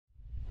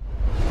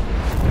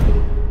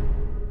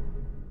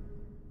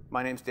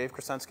My name is Dave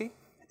Korsunsky,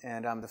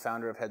 and I'm the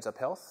founder of Heads Up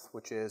Health,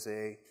 which is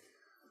a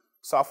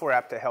software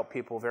app to help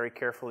people very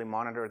carefully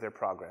monitor their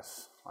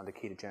progress on the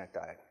ketogenic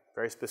diet.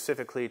 Very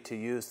specifically to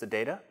use the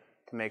data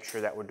to make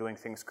sure that we're doing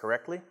things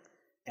correctly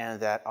and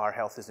that our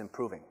health is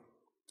improving.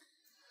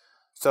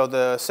 So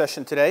the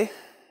session today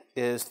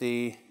is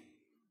the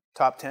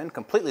top 10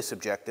 completely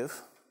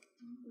subjective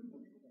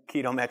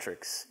keto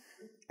metrics.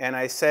 And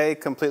I say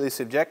completely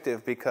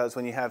subjective because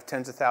when you have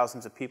tens of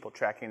thousands of people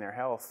tracking their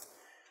health,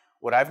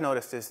 what I've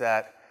noticed is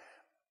that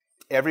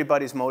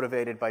everybody's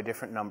motivated by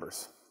different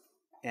numbers.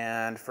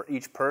 And for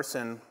each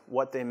person,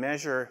 what they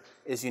measure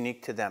is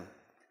unique to them.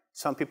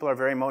 Some people are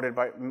very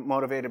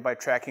motivated by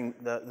tracking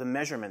the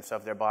measurements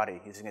of their body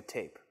using a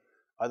tape.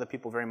 Other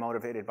people are very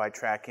motivated by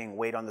tracking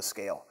weight on the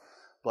scale,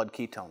 blood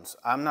ketones.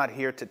 I'm not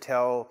here to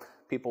tell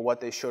people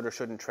what they should or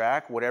shouldn't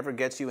track. Whatever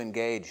gets you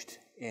engaged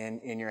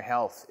in your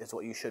health is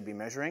what you should be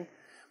measuring.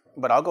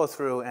 But I'll go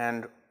through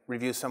and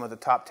review some of the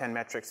top 10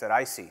 metrics that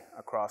I see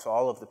across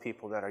all of the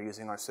people that are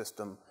using our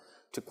system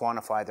to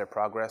quantify their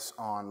progress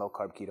on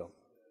low-carb keto.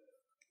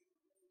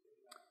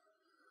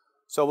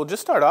 So we'll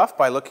just start off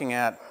by looking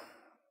at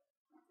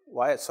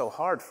why it's so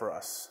hard for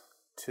us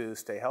to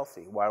stay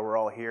healthy, why we're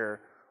all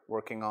here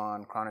working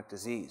on chronic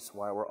disease,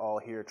 why we're all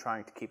here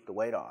trying to keep the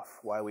weight off,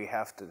 why we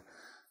have to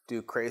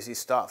do crazy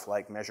stuff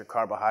like measure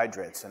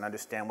carbohydrates and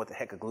understand what the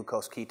heck a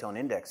glucose ketone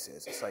index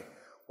is. It's like,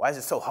 why is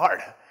it so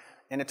hard?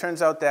 And it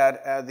turns out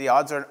that the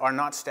odds are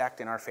not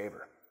stacked in our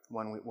favor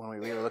when we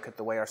really look at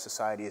the way our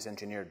society is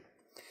engineered.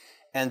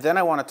 And then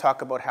I want to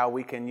talk about how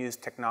we can use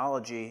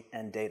technology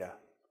and data,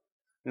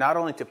 not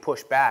only to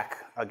push back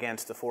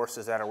against the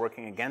forces that are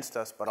working against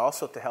us, but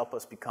also to help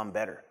us become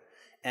better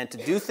and to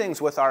do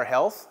things with our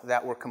health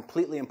that were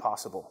completely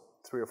impossible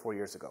 3 or 4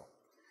 years ago.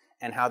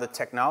 And how the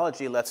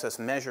technology lets us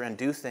measure and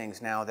do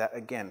things now that,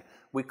 again,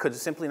 we could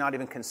simply not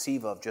even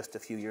conceive of just a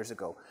few years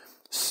ago.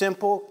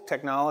 Simple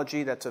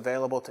technology that's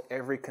available to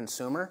every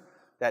consumer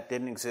that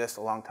didn't exist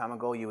a long time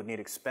ago. You would need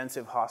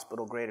expensive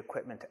hospital-grade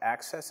equipment to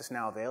access. It's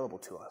now available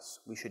to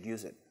us. We should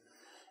use it.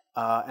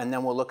 And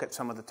then we'll look at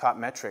some of the top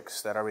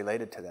metrics that are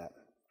related to that.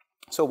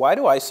 So why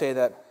do I say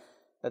that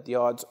the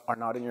odds are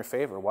not in your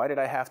favor? Why did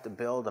I have to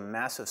build a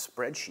massive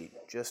spreadsheet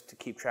just to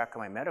keep track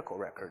of my medical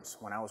records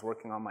when I was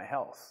working on my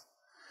health?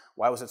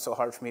 Why was it so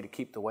hard for me to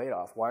keep the weight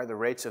off? Why are the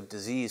rates of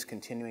disease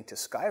continuing to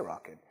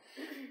skyrocket?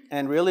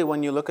 And really,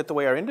 when you look at the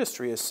way our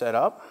industry is set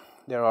up,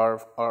 there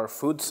are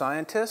food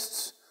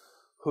scientists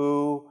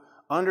who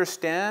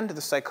understand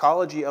the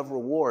psychology of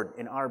reward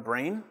in our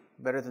brain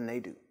better than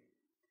they do.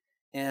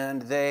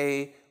 And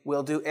they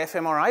will do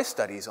fMRI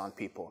studies on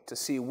people to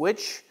see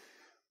which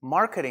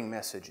marketing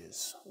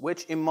messages,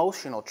 which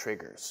emotional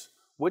triggers,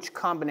 which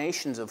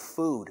combinations of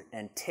food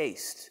and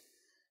taste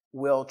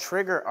will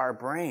trigger our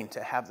brain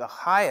to have the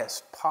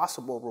highest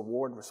possible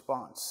reward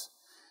response.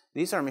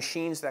 These are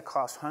machines that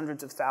cost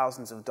hundreds of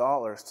thousands of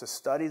dollars to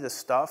study the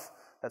stuff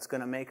that's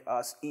going to make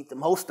us eat the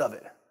most of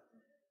it.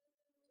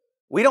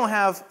 We don't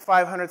have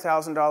 $500,000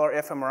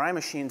 fMRI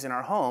machines in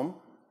our home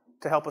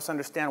to help us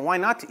understand why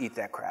not to eat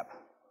that crap.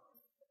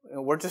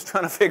 We're just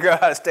trying to figure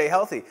out how to stay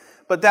healthy.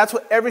 But that's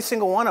what every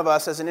single one of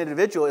us as an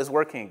individual is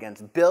working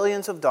against.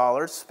 Billions of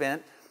dollars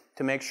spent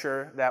to make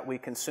sure that we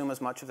consume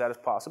as much of that as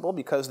possible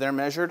because they're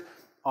measured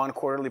on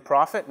quarterly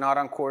profit, not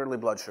on quarterly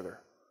blood sugar.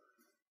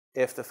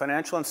 If the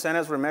financial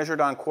incentives were measured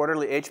on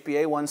quarterly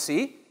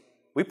HbA1c,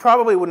 we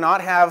probably would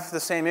not have the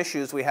same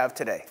issues we have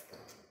today.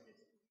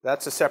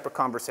 That's a separate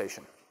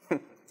conversation.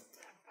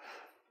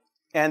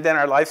 And then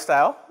our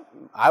lifestyle.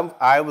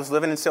 I was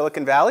living in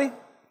Silicon Valley,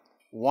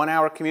 1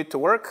 hour commute to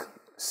work,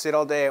 sit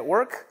all day at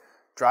work,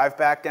 drive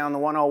back down the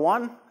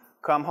 101,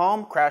 come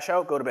home, crash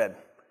out, go to bed.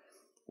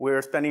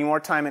 We're spending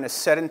more time in a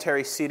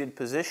sedentary seated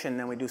position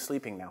than we do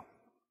sleeping now.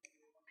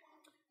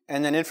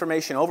 And then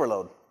information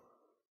overload.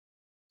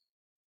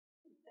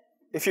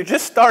 If you're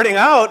just starting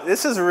out,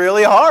 this is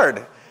really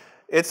hard.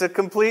 It's a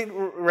complete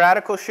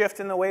radical shift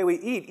in the way we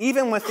eat.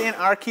 Even within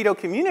our keto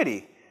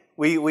community,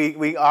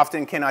 we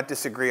often cannot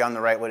disagree on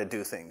the right way to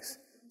do things.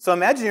 So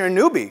imagine you're a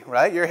newbie,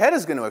 right? Your head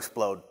is going to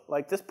explode,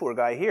 like this poor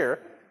guy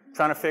here,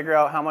 trying to figure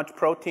out how much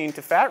protein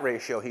to fat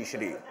ratio he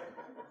should eat.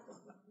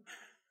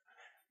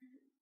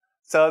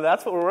 So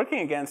that's what we're working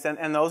against,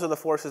 and those are the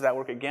forces that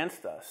work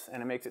against us,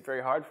 and it makes it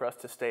very hard for us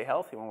to stay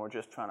healthy when we're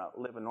just trying to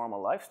live a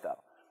normal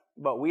lifestyle.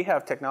 But we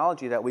have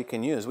technology that we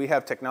can use. We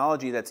have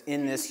technology that's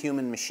in this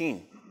human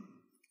machine,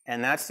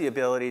 and that's the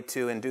ability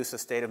to induce a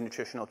state of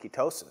nutritional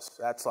ketosis.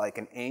 That's like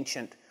an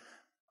ancient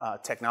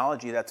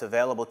technology that's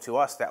available to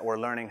us that we're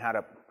learning how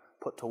to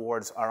put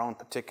towards our own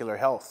particular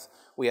health.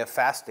 We have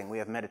fasting, we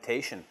have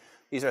meditation.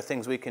 These are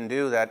things we can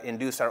do that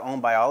induce our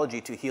own biology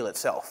to heal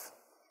itself.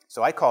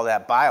 So I call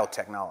that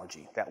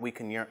biotechnology that we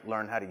can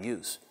learn how to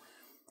use.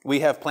 We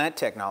have plant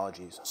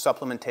technologies,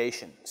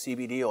 supplementation,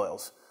 CBD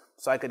oils,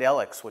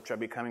 psychedelics, which are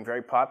becoming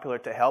very popular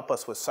to help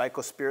us with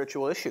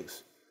psychospiritual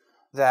issues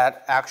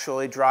that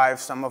actually drive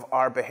some of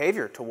our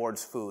behavior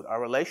towards food,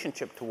 our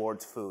relationship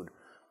towards food,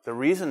 the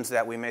reasons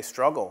that we may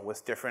struggle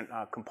with different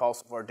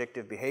compulsive or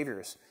addictive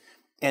behaviors.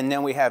 And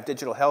then we have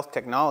digital health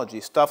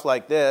technology, stuff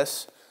like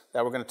this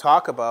that we're going to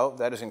talk about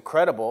that is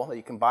incredible, that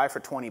you can buy for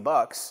 20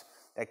 bucks,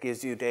 that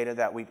gives you data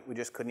that we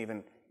just couldn't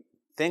even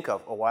think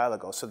of a while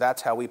ago. So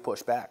that's how we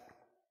push back.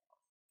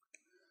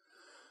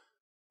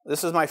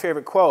 This is my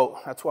favorite quote.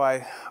 That's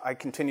why I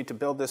continue to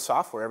build this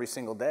software every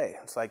single day.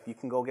 It's like you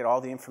can go get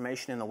all the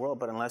information in the world,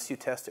 but unless you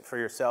test it for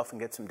yourself and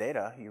get some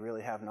data, you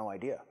really have no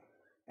idea.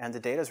 And the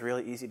data is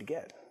really easy to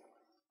get.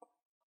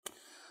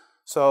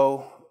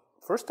 So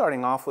first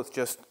starting off with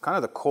just kind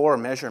of the core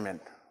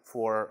measurement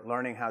for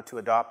learning how to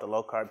adopt a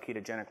low-carb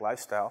ketogenic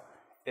lifestyle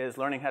is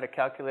learning how to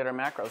calculate our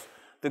macros.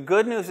 The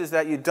good news is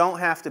that you don't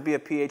have to be a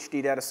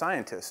PhD data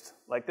scientist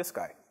like this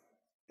guy.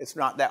 It's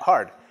not that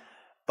hard.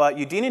 But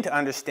you do need to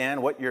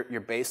understand what your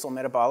basal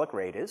metabolic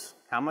rate is.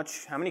 How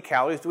many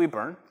calories do we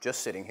burn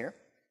just sitting here,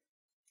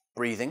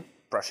 breathing,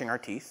 brushing our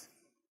teeth?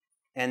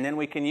 And then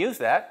we can use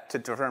that to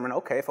determine,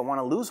 okay, if I want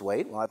to lose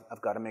weight, well,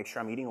 I've got to make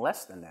sure I'm eating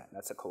less than that.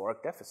 That's a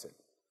caloric deficit.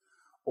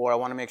 Or I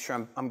want to make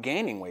sure I'm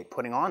gaining weight,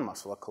 putting on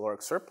muscle, a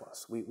caloric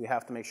surplus. We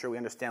have to make sure we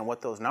understand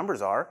what those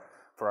numbers are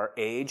for our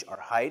age, our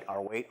height,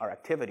 our weight, our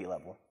activity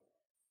level.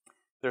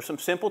 There's some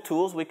simple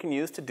tools we can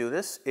use to do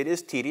this. It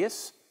is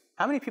tedious.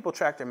 How many people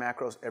track their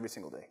macros every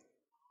single day?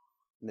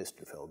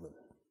 Mr. Feldman.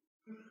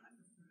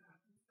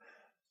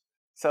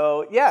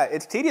 So yeah,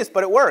 it's tedious,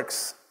 but it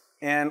works.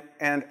 And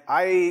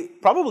I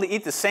probably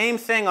eat the same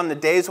thing on the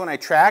days when I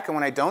track and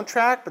when I don't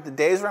track, but the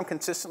days where I'm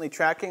consistently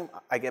tracking,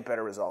 I get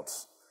better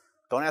results.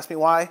 Don't ask me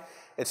why.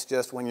 It's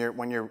just when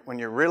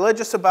you're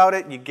religious about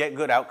it, you get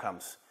good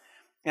outcomes.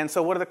 And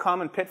so what are the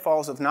common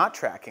pitfalls of not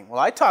tracking? Well,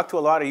 I talk to a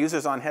lot of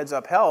users on Heads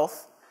Up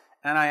Health,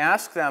 and I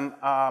ask them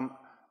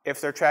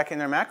if they're tracking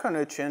their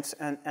macronutrients,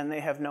 and they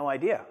have no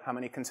idea how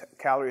many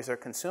calories they're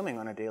consuming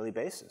on a daily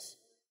basis.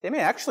 They may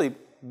actually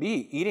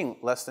be eating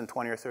less than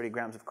 20 or 30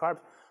 grams of carbs,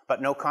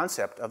 but no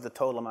concept of the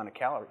total amount of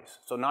calories.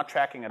 So not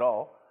tracking at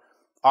all.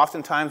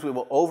 Oftentimes we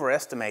will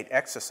overestimate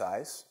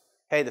exercise.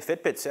 Hey, the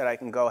Fitbit said I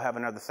can go have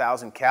another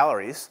 1,000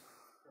 calories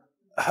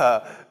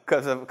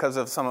because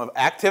of some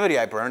activity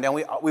I burned, and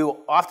we will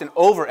often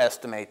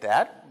overestimate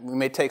that. We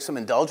may take some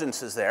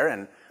indulgences there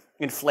and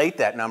inflate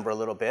that number a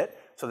little bit.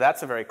 So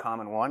that's a very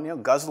common one. You know,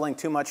 guzzling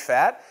too much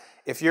fat.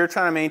 If you're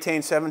trying to maintain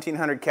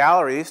 1,700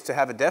 calories to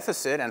have a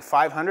deficit and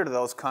 500 of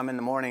those come in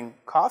the morning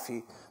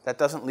coffee, that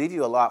doesn't leave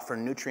you a lot for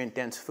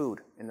nutrient-dense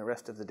food in the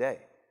rest of the day.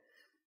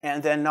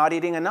 And then not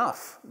eating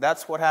enough.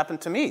 That's what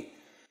happened to me.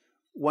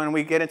 When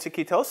we get into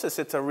ketosis,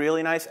 it's a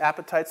really nice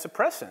appetite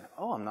suppressant.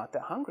 Oh, I'm not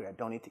that hungry. I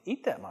don't need to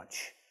eat that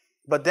much.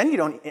 But then you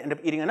don't end up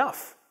eating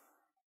enough.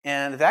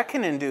 And that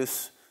can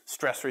induce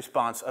stress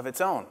response of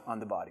its own on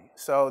the body.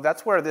 So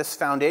that's where this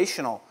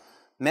foundational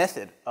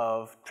method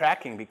of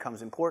tracking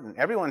becomes important.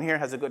 Everyone here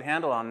has a good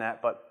handle on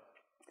that, but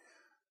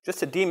just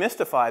to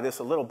demystify this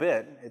a little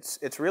bit,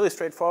 it's really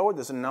straightforward.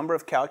 There's a number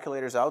of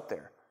calculators out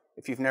there.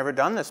 If you've never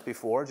done this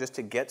before, just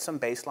to get some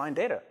baseline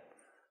data.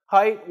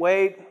 Height,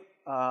 weight,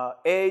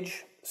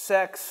 age,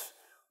 sex,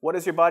 what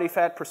is your body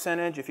fat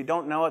percentage? If you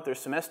don't know it, there's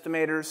some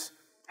estimators.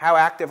 How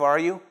active are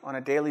you on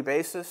a daily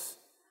basis?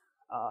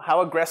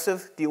 How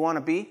aggressive do you want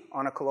to be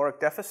on a caloric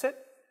deficit?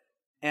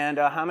 And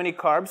how many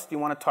carbs do you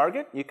want to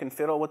target? You can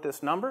fiddle with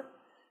this number.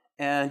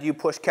 And you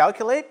push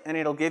calculate, and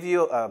it'll give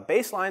you a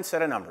baseline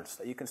set of numbers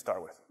that you can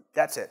start with.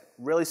 That's it.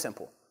 Really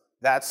simple.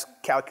 That's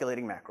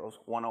calculating macros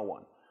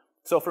 101.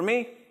 So for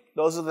me,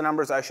 those are the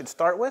numbers I should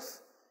start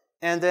with.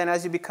 And then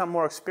as you become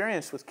more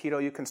experienced with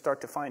keto, you can start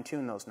to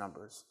fine-tune those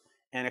numbers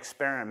and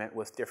experiment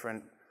with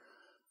different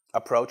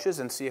approaches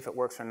and see if it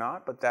works or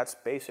not. But that's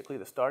basically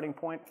the starting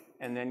point.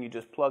 And then you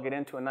just plug it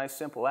into a nice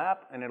simple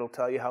app, and it'll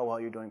tell you how well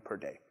you're doing per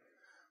day.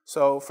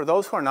 So for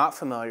those who are not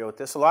familiar with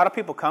this, a lot of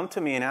people come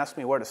to me and ask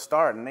me where to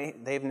start,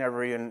 and they've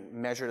never even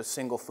measured a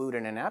single food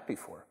in an app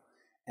before.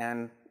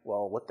 And,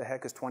 well, what the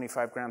heck is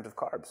 25 grams of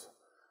carbs?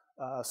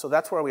 So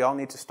that's where we all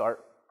need to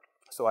start.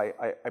 So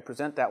I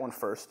present that one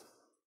first.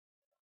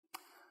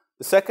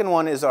 The second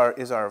one is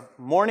our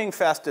morning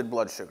fasted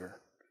blood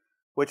sugar,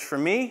 which for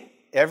me,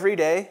 every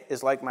day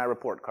is like my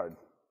report card.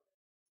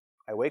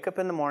 I wake up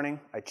in the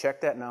morning, I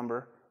check that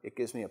number. It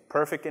gives me a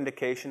perfect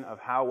indication of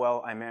how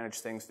well I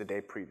managed things the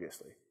day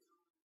previously.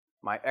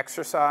 My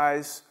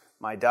exercise,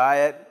 my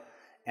diet,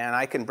 and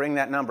I can bring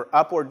that number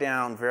up or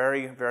down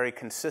very, very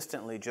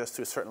consistently just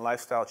through certain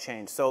lifestyle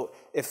change. So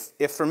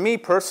if for me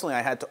personally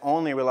I had to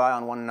only rely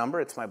on one number,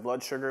 it's my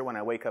blood sugar when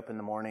I wake up in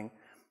the morning.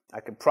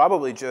 I could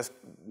probably just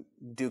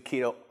do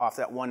keto off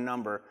that one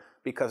number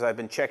because I've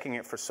been checking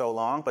it for so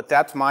long, but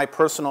that's my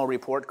personal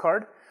report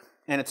card.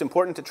 And it's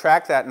important to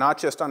track that not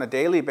just on a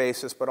daily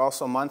basis, but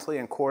also monthly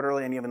and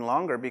quarterly and even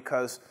longer,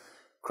 because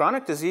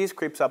chronic disease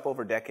creeps up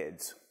over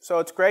decades. So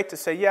it's great to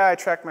say, yeah, I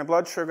tracked my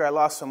blood sugar, I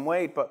lost some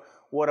weight, but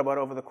what about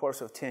over the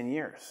course of 10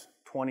 years,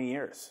 20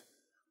 years?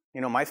 You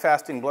know, my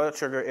fasting blood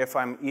sugar, if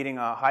I'm eating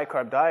a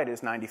high-carb diet,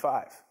 is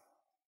 95.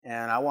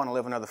 And I want to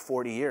live another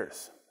 40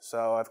 years.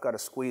 So I've got to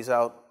squeeze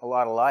out a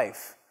lot of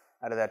life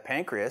out of that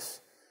pancreas.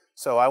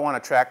 So I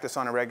want to track this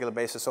on a regular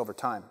basis over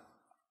time.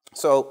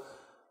 So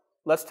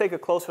let's take a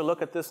closer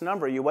look at this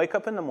number. You wake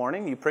up in the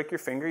morning, you prick your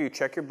finger, you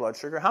check your blood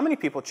sugar. How many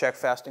people check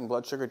fasting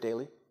blood sugar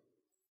daily?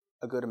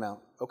 A good amount,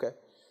 okay.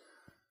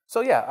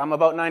 So yeah, I'm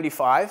about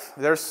 95.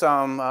 There's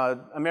some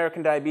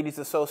American Diabetes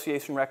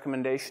Association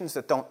recommendations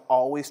that don't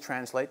always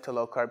translate to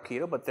low-carb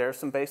keto, but there's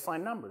some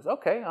baseline numbers.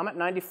 Okay, I'm at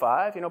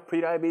 95,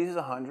 pre-diabetes is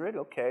 100,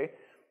 okay.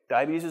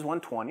 Diabetes is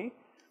 120,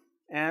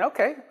 and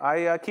okay,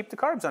 I keep the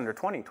carbs under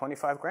 20,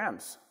 25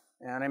 grams,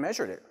 and I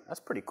measured it. That's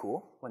pretty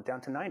cool, went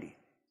down to 90,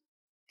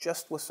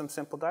 just with some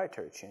simple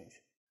dietary change.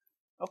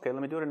 Okay,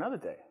 let me do it another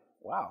day.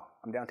 Wow,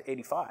 I'm down to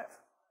 85.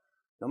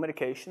 No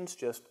medications,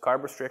 just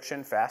carb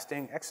restriction,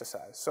 fasting,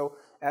 exercise. So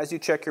as you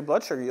check your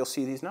blood sugar, you'll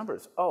see these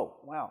numbers. Oh,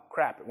 wow,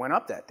 crap, it went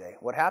up that day.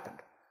 What happened?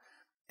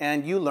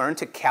 And you learn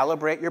to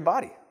calibrate your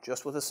body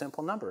just with a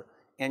simple number.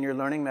 And you're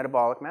learning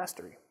metabolic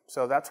mastery.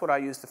 So that's what I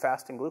use the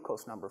fasting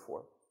glucose number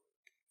for.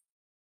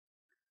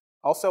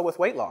 Also with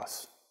weight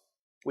loss,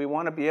 we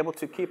want to be able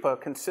to keep a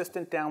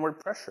consistent downward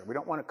pressure. We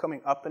don't want it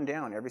coming up and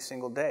down every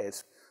single day.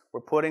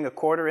 We're putting a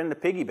quarter in the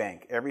piggy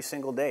bank every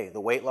single day, the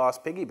weight loss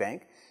piggy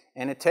bank.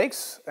 And it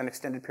takes an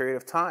extended period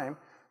of time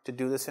to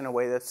do this in a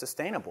way that's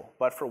sustainable.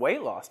 But for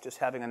weight loss, just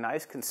having a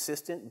nice,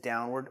 consistent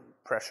downward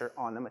pressure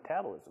on the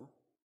metabolism.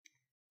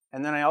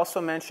 And then I also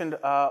mentioned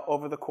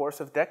over the course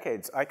of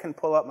decades, I can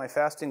pull up my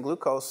fasting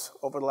glucose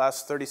over the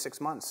last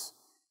 36 months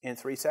in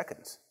 3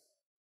 seconds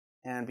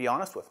and be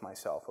honest with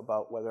myself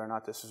about whether or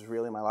not this is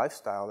really my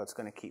lifestyle that's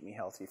going to keep me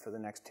healthy for the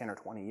next 10 or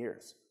 20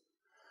 years.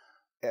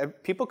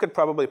 People could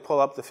probably pull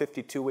up the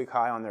 52-week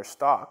high on their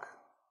stock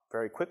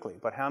very quickly,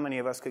 but how many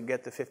of us could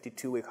get the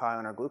 52-week high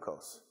on our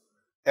glucose?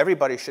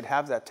 Everybody should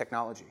have that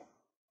technology,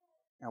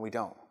 and we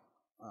don't.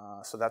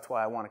 So that's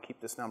why I want to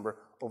keep this number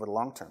over the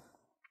long term.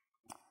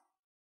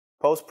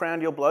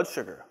 Postprandial blood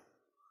sugar.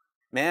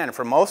 Man,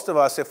 for most of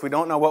us, if we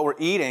don't know what we're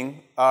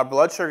eating, our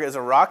blood sugar is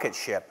a rocket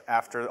ship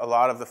after a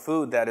lot of the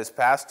food that is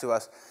passed to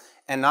us,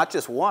 and not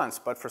just once,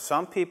 but for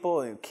some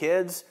people and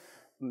kids,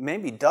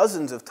 maybe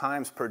dozens of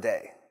times per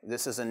day.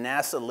 This is a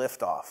NASA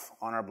liftoff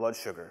on our blood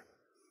sugar.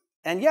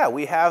 And yeah,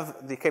 we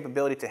have the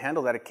capability to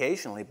handle that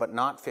occasionally, but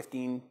not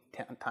 10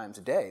 times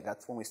a day.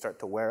 That's when we start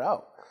to wear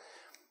out.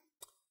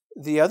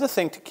 The other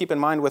thing to keep in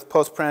mind with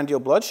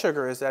postprandial blood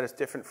sugar is that it's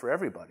different for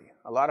everybody.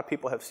 A lot of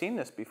people have seen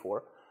this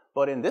before,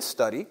 but in this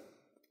study,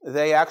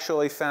 they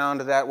actually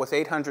found that with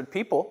 800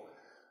 people,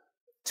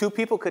 2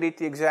 people could eat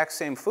the exact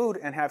same food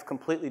and have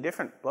completely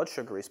different blood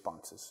sugar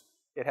responses.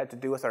 It had to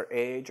do with our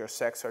age, our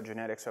sex, our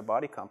genetics, our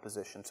body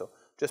composition. So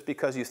just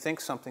because you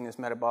think something is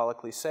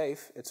metabolically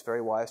safe, it's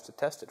very wise to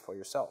test it for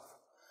yourself.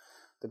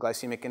 The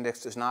glycemic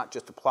index does not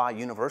just apply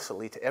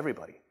universally to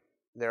everybody.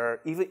 There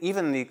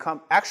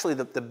are actually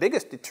the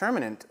biggest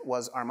determinant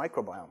was our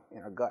microbiome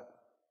in our gut.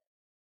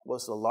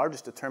 Was the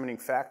largest determining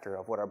factor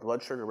of what our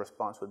blood sugar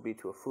response would be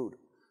to a food.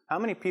 How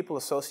many people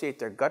associate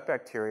their gut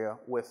bacteria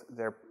with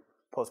their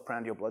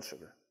postprandial blood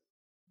sugar?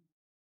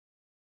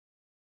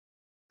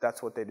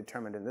 That's what they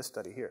determined in this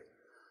study here.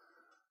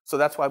 So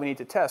that's why we need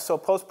to test. So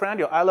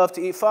postprandial, I love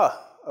to eat pho.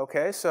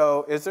 Okay,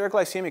 so is there a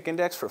glycemic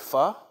index for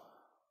pho?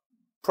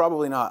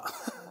 Probably not.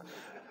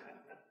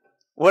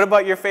 What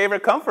about your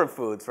favorite comfort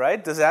foods,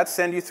 right? Does that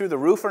send you through the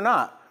roof or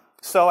not?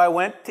 So I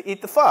went to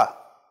eat the pho.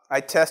 I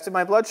tested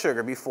my blood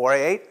sugar before I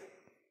ate,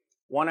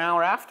 1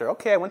 hour after.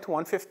 Okay, I went to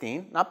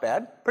 115, not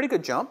bad, pretty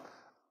good jump.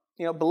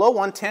 Below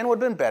 110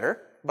 would have been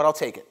better, but I'll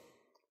take it.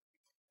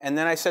 And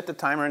then I set the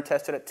timer and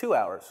tested at 2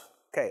 hours.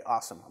 Okay,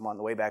 awesome, I'm on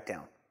the way back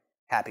down.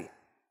 Happy.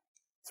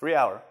 3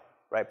 hour,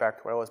 right back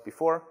to where I was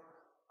before.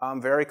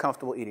 I'm very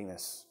comfortable eating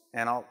this.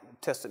 And I'll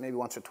test it maybe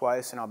once or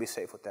twice, and I'll be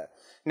safe with that.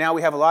 Now,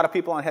 we have a lot of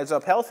people on Heads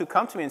Up Health who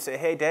come to me and say,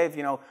 hey, Dave,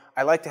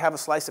 I like to have a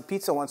slice of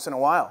pizza once in a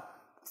while.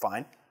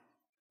 Fine.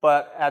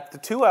 But at the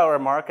 2 hour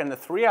mark and the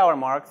 3 hour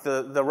mark,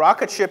 the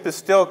rocket ship is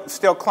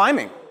still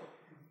climbing.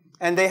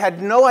 And they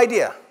had no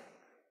idea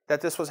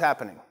that this was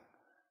happening.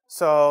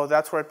 So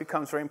that's where it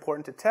becomes very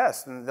important to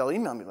test. And they'll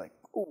email me like,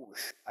 ooh,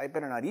 I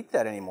better not eat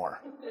that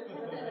anymore.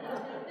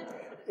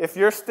 If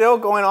you're still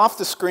going off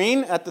the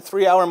screen at the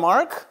 3 hour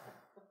mark,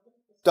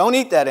 don't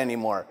eat that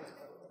anymore.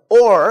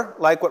 Or,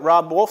 like what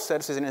Rob Wolf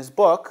says in his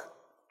book,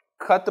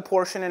 cut the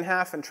portion in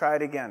half and try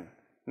it again.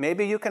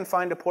 Maybe you can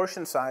find a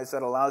portion size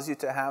that allows you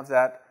to have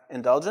that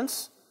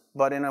indulgence,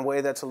 but in a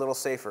way that's a little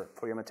safer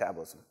for your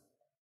metabolism.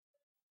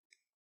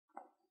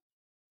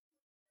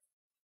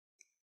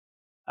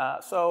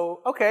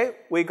 Okay,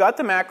 we got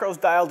the macros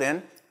dialed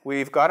in.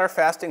 We've got our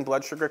fasting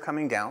blood sugar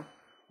coming down.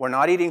 We're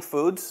not eating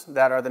foods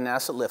that are the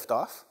NASA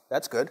liftoff.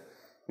 That's good.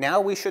 Now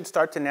we should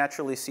start to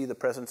naturally see the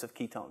presence of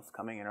ketones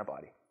coming in our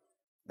body.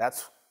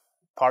 That's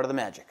part of the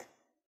magic.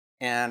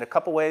 And a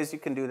couple ways you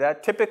can do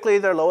that. Typically,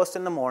 they're lowest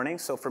in the morning.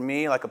 So for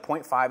me, like a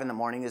 0.5 in the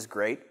morning is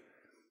great.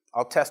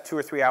 I'll test 2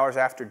 or 3 hours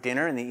after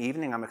dinner. In the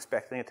evening, I'm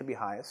expecting it to be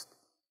highest.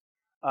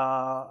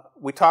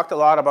 We talked a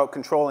lot about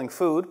controlling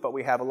food, but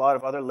we have a lot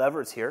of other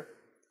levers here.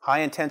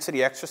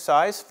 High-intensity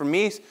exercise. For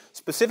me,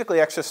 specifically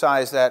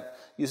exercise that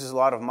uses a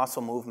lot of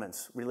muscle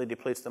movements, really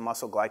depletes the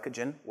muscle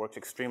glycogen, works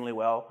extremely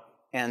well.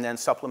 And then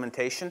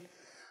supplementation.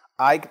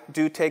 I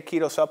do take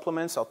keto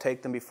supplements. I'll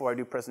take them before I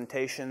do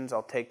presentations.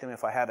 I'll take them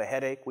if I have a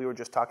headache. We were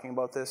just talking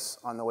about this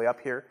on the way up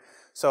here.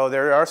 So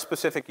there are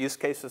specific use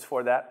cases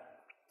for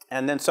that.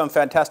 And then some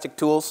fantastic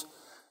tools.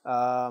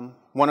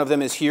 One of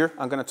them is here.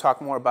 I'm going to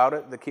talk more about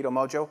it, the Keto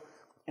Mojo.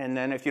 And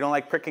then if you don't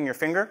like pricking your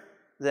finger,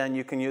 then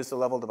you can use the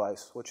level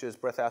device, which is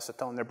breath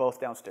acetone. They're both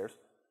downstairs.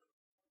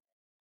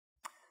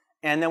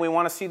 And then we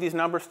want to see these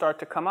numbers start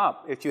to come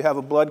up. If you have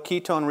a blood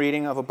ketone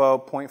reading of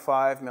about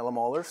 0.5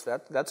 millimolars,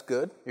 that's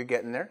good. You're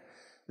getting there.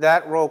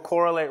 That will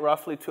correlate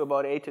roughly to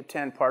about 8 to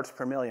 10 parts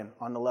per million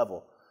on the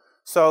level.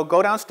 So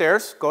go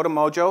downstairs, go to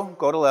Mojo,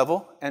 go to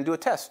level, and do a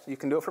test. You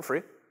can do it for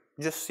free.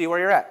 Just see where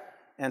you're at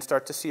and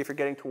start to see if you're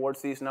getting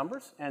towards these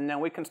numbers. And then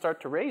we can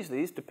start to raise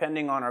these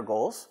depending on our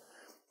goals.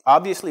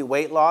 Obviously,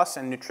 weight loss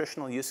and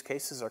nutritional use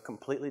cases are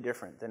completely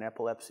different than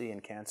epilepsy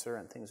and cancer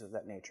and things of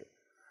that nature.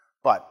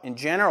 But in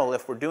general,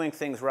 if we're doing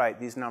things right,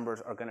 these numbers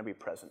are going to be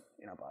present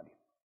in our body.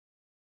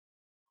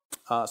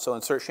 So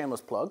insert shameless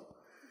plug.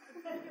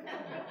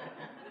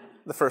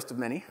 The first of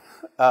many.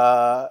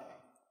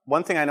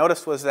 One thing I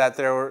noticed was that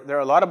there are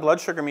a lot of blood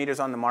sugar meters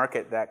on the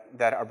market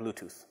that are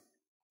Bluetooth,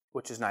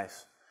 which is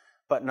nice.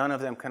 But none of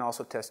them can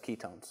also test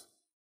ketones.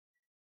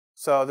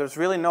 So there's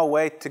really no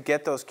way to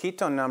get those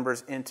ketone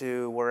numbers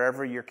into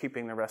wherever you're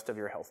keeping the rest of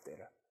your health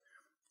data.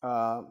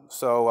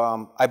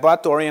 I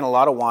bought Dorian a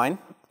lot of wine,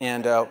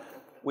 and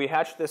we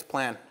hatched this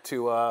plan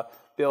to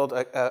build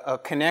a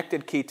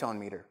connected ketone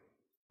meter,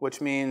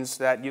 which means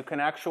that you can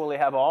actually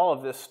have all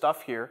of this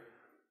stuff here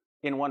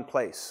in one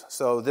place.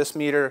 So this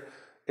meter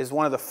is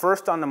one of the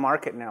first on the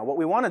market now. What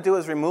we want to do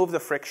is remove the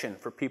friction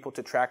for people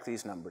to track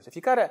these numbers. If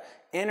you got to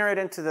enter it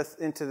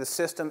into the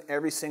system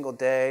every single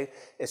day,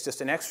 it's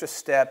just an extra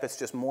step, it's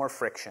just more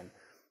friction.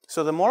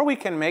 So the more we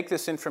can make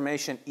this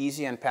information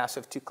easy and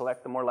passive to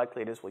collect, the more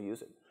likely it is we'll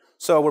use it.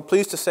 So we're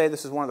pleased to say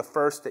this is one of the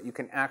first that you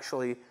can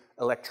actually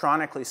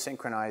electronically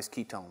synchronize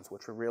ketones,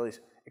 which we're really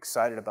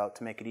excited about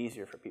to make it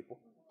easier for people.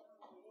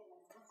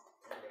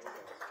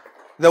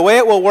 The way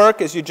it will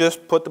work is you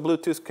just put the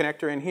Bluetooth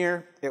connector in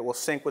here, it will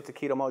sync with the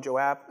Keto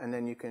Mojo app, and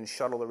then you can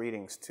shuttle the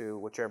readings to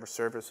whichever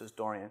services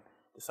Dorian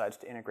decides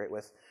to integrate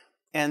with.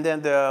 And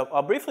then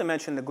I'll briefly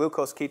mention the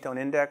glucose ketone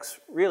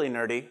index, really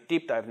nerdy,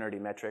 deep dive nerdy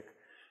metric.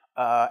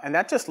 And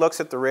that just looks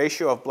at the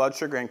ratio of blood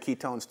sugar and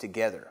ketones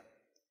together.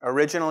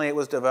 Originally, it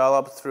was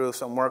developed through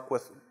some work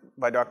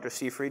by Dr.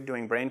 Seyfried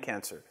doing brain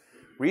cancer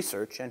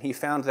research, and he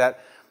found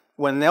that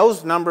when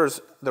those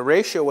numbers, the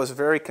ratio was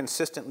very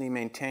consistently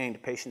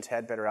maintained, patients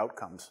had better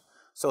outcomes.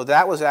 So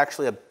that was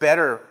actually a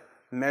better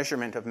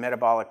measurement of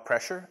metabolic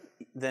pressure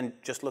than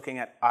just looking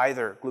at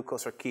either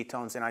glucose or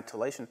ketones in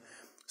isolation.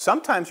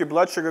 Sometimes your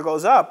blood sugar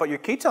goes up, but your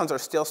ketones are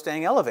still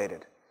staying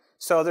elevated.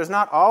 So there's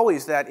not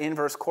always that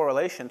inverse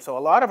correlation. So a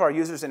lot of our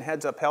users in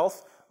Heads Up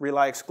Health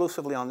rely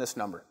exclusively on this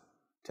number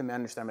to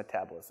manage their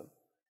metabolism.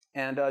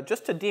 And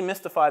just to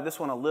demystify this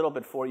one a little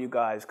bit for you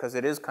guys, because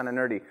it is kind of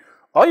nerdy,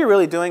 all you're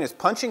really doing is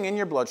punching in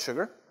your blood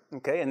sugar.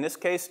 Okay, in this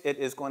case, it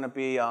is going to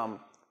be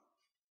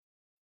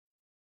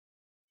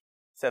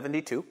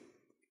 72.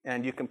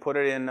 And you can put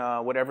it in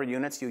whatever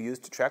units you use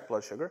to track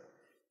blood sugar.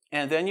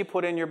 And then you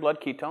put in your blood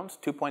ketones,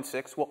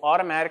 2.6, will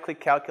automatically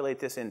calculate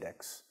this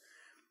index.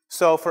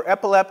 So for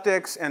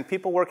epileptics and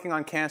people working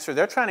on cancer,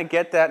 they're trying to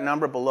get that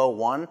number below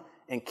 1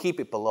 and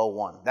keep it below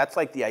 1. That's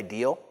like the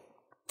ideal.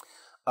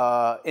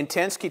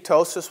 Intense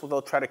ketosis,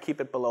 they'll try to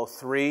keep it below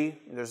 3.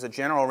 There's a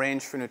general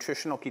range for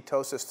nutritional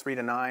ketosis, 3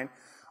 to 9.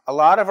 A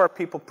lot of our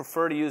people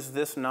prefer to use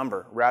this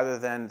number rather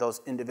than those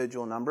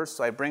individual numbers,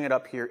 so I bring it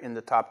up here in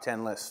the top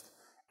 10 list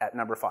at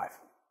number 5.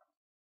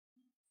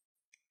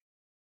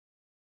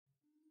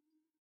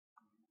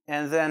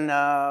 And then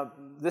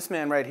this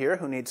man right here,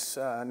 who needs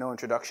no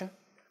introduction,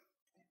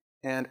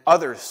 and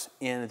others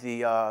in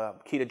the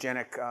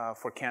ketogenic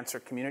for cancer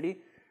community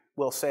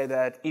will say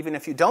that even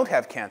if you don't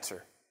have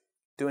cancer,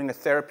 doing a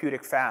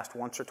therapeutic fast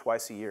once or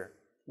twice a year,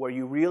 where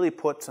you really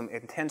put some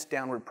intense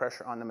downward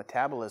pressure on the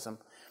metabolism,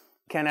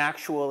 can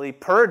actually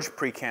purge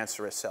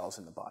precancerous cells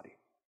in the body.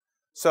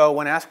 So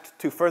when asked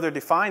to further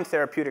define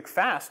therapeutic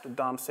fast,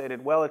 Dom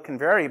stated, well, it can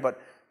vary,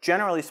 but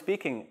generally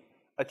speaking,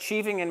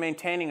 achieving and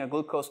maintaining a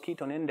glucose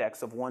ketone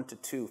index of 1 to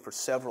 2 for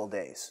several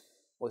days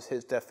was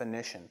his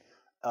definition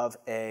of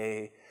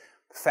a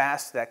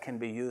fast that can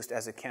be used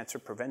as a cancer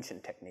prevention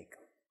technique.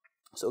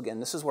 So again,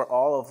 this is where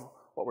all of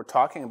what we're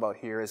talking about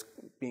here is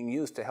being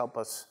used to help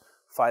us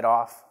fight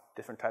off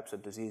different types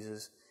of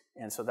diseases.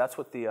 And so that's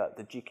what the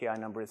GKI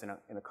number is in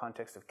a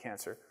context of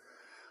cancer.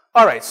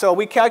 All right, so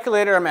we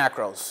calculated our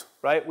macros,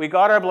 right? We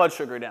got our blood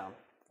sugar down.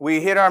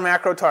 We hit our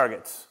macro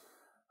targets.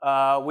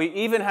 We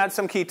even had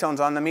some ketones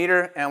on the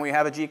meter, and we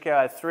have a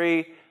GKI of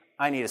 3.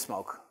 I need a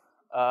smoke.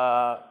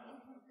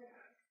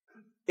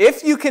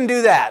 If you can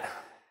do that,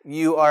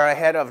 you are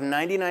ahead of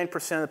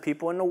 99% of the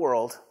people in the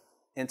world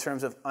in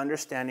terms of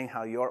understanding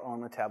how your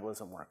own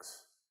metabolism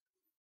works.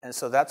 And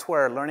so that's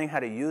where learning how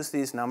to use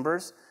these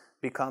numbers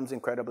becomes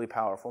incredibly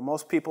powerful.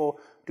 Most people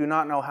do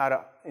not know how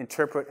to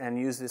interpret and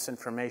use this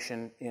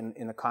information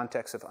in the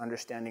context of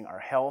understanding our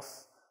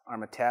health, our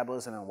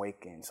metabolism, and weight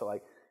gain. So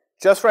like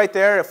Just right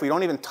there, if we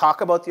don't even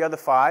talk about the other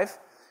 5,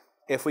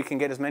 if we can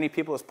get as many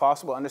people as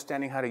possible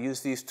understanding how to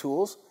use these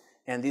tools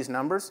and these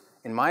numbers,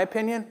 in my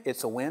opinion,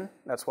 it's a win.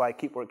 That's why I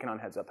keep working on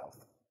Heads Up Health.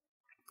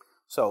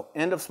 So,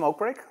 end of smoke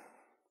break.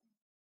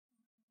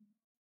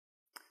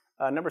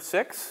 Number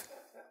 6,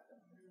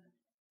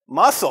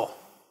 muscle,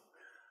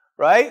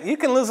 right? You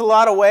can lose a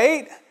lot of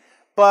weight,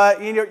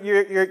 but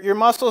your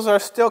muscles are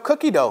still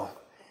cookie dough.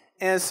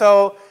 And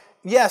so,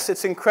 yes,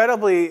 it's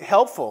incredibly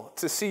helpful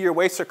to see your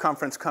waist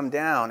circumference come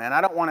down. And I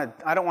don't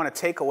want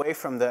to take away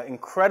from the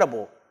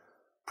incredible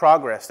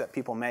progress that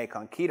people make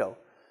on keto.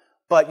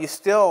 But you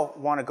still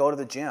want to go to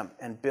the gym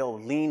and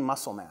build lean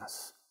muscle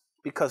mass,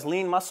 because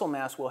lean muscle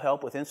mass will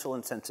help with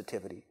insulin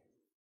sensitivity.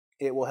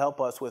 It will help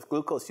us with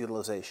glucose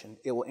utilization.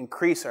 It will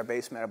increase our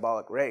base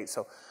metabolic rate.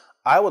 So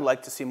I would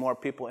like to see more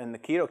people in the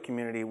keto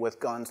community with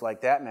guns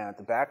like that man at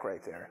the back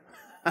right there.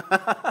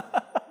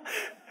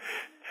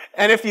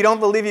 And if you don't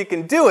believe you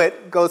can do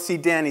it, go see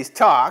Danny's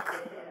talk,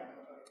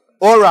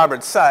 or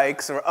Robert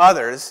Sykes, or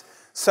others.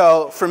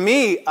 So for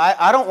me,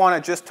 I don't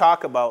want to just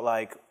talk about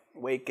like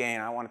weight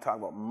gain. I want to talk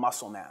about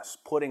muscle mass,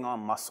 putting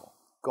on muscle,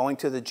 going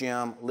to the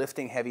gym,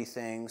 lifting heavy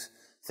things,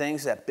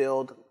 things that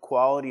build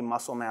quality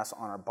muscle mass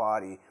on our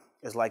body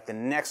is like the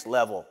next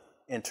level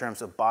in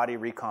terms of body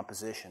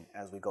recomposition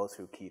as we go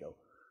through keto.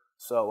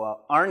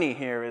 So Arnie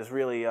here is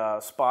really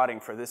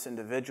spotting for this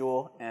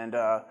individual, and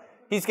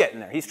he's getting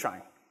there. He's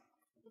trying.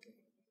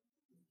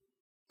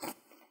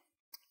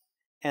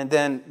 And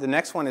then the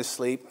next one is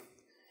sleep.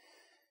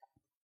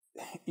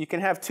 You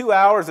can have 2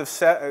 hours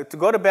to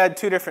go to bed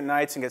 2 different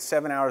nights and get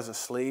 7 hours of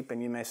sleep,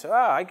 and you may say,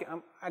 I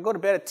go to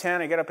bed at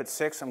 10, I get up at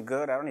 6, I'm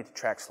good, I don't need to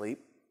track sleep.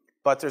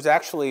 But there's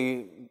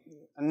actually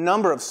a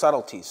number of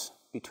subtleties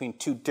between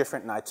 2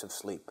 different nights of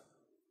sleep.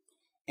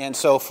 And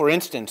so, for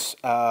instance,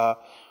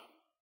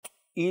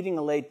 eating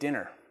a late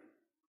dinner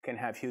can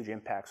have huge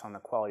impacts on the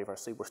quality of our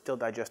sleep. We're still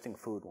digesting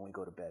food when we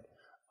go to bed.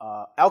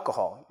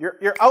 Alcohol,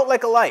 you're out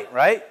like a light,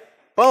 right?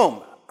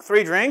 Boom,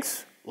 3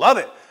 drinks, love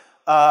it.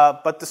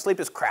 But the sleep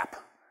is crap.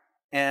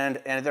 And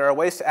there are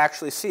ways to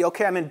actually see,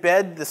 okay, I'm in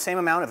bed the same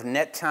amount of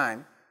net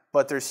time,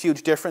 but there's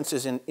huge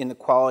differences in the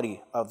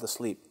quality of the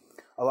sleep.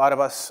 A lot of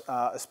us,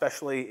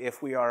 especially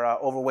if we are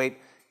overweight,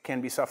 can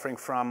be suffering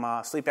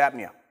from sleep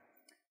apnea.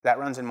 That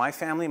runs in my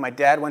family. My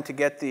dad went to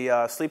get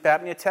the sleep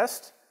apnea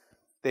test.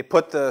 They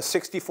put the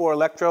 64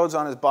 electrodes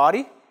on his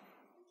body,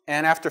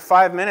 and after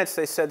 5 minutes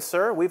they said,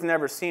 sir, we've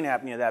never seen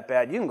apnea that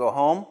bad. You can go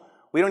home.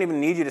 We don't even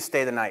need you to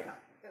stay the night.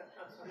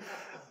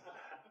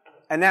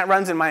 And that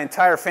runs in my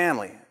entire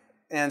family.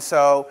 And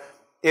so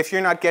if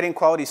you're not getting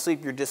quality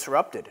sleep, you're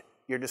disrupted.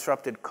 You're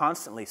disrupted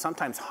constantly,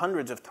 sometimes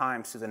hundreds of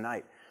times through the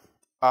night.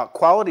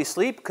 Quality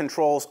sleep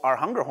controls our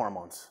hunger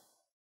hormones.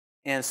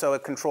 And so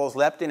it controls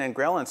leptin and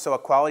ghrelin. So a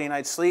quality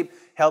night's sleep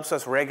helps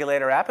us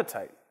regulate our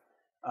appetite.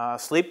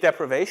 Sleep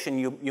deprivation,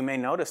 you may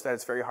notice that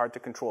it's very hard to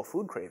control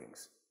food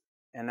cravings.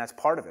 And that's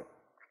part of it.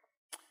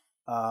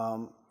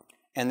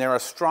 And there are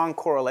strong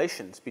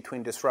correlations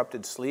between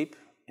disrupted sleep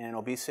and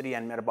obesity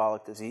and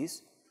metabolic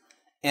disease.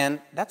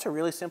 And that's a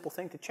really simple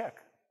thing to check.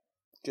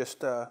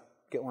 Just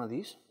get one of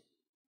these,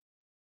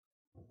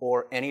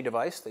 or any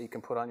device that you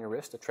can put on your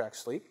wrist to track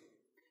sleep.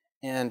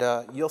 And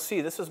you'll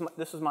see, this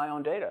is my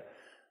own data.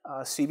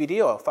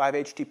 CBD oil,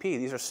 5-HTP,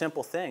 these are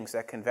simple things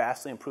that can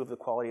vastly improve the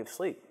quality of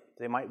sleep.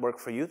 They might work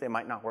for you, they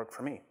might not work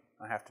for me.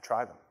 I have to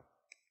try them.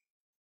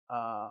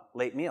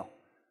 Late meal.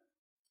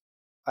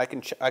 I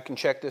can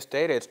check this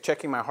data. It's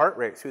checking my heart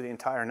rate through the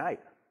entire night.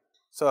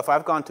 So if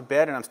I've gone to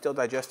bed and I'm still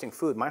digesting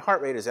food, my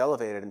heart rate is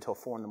elevated until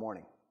 4 in the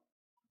morning.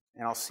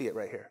 And I'll see it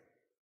right here.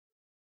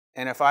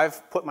 And if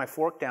I've put my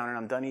fork down and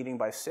I'm done eating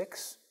by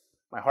 6,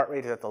 my heart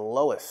rate is at the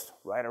lowest,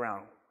 right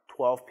around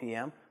 12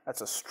 p.m.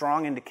 That's a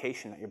strong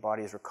indication that your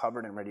body is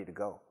recovered and ready to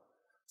go.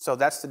 So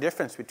that's the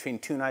difference between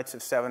 2 nights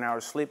of 7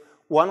 hours sleep.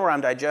 One where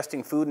I'm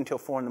digesting food until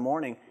 4 in the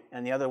morning,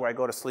 and the other where I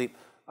go to sleep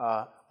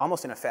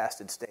almost in a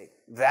fasted state.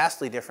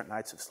 Vastly different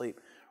nights of sleep.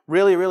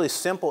 Really, really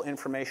simple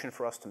information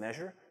for us to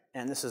measure,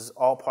 and this is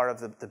all part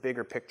of the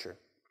bigger picture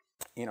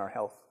in our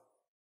health.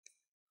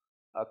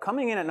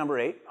 Coming in at number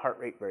 8, heart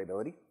rate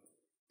variability.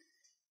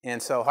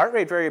 And so heart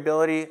rate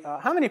variability,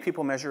 how many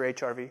people measure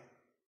HRV?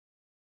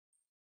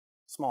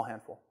 Small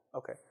handful,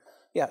 okay.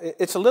 Yeah,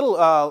 it's a little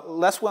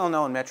less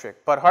well-known metric,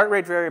 but heart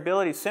rate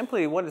variability,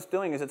 simply what it's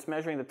doing is it's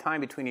measuring the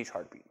time between each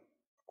heartbeat,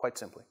 quite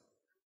simply.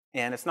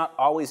 And it's not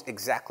always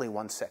exactly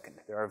 1 second.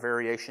 There are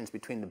variations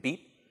between the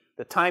beat.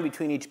 The time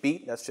between each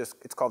beat,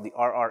 it's called the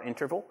RR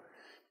interval.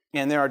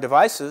 And there are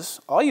devices,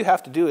 all you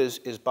have to do is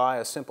buy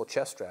a simple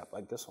chest strap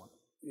like this one.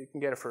 You can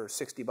get it for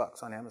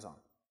 $60 on Amazon.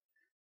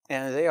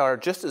 And they are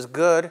just as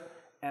good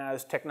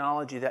as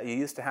technology that you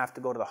used to have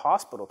to go to the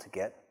hospital to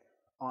get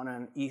on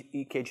an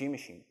EKG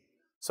machine.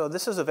 So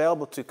this is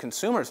available to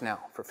consumers now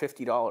for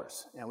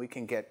 $50, and we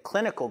can get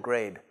clinical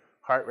grade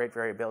heart rate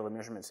variability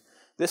measurements.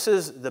 This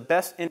is the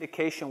best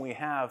indication we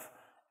have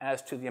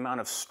as to the amount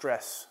of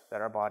stress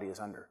that our body is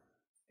under.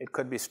 It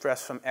could be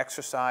stress from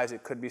exercise,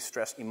 it could be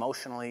stress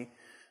emotionally,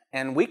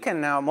 and we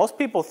can now, most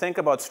people think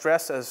about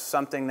stress as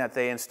something that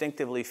they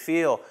instinctively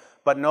feel,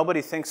 but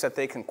nobody thinks that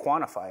they can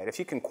quantify it. If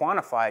you can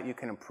quantify it, you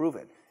can improve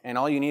it. And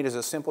all you need is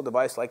a simple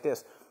device like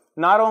this.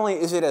 Not only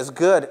is it as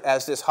good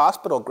as this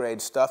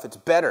hospital-grade stuff, it's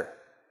better.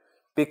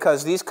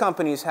 Because these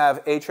companies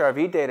have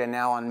HRV data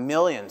now on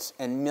millions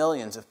and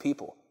millions of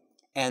people.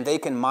 And they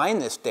can mine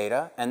this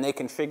data, and they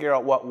can figure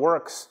out what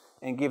works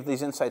and give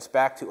these insights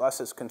back to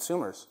us as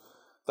consumers.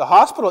 The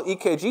hospital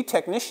EKG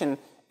technician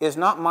is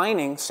not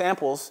mining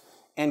samples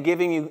and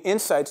giving you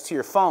insights to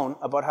your phone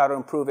about how to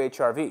improve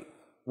HRV.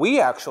 We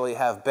actually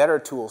have better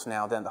tools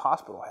now than the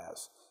hospital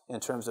has in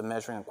terms of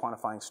measuring and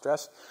quantifying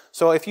stress.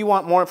 So if you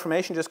want more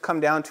information, just come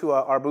down to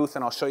our booth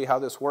and I'll show you how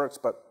this works.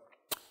 But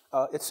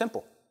it's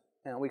simple,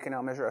 and we can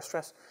now measure our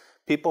stress.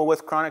 People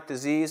with chronic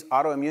disease,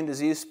 autoimmune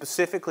disease,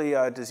 specifically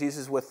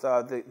diseases with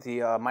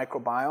the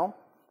microbiome,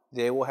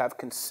 they will have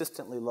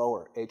consistently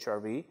lower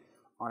HRV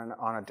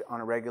on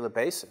a regular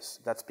basis.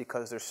 That's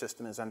because their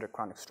system is under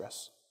chronic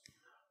stress.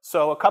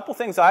 So a couple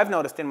things I've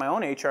noticed in my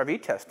own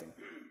HRV testing.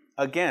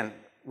 Again,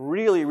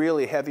 really,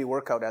 really heavy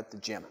workout at the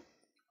gym.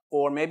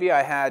 Or maybe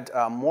I had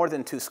more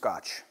than 2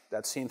 scotch.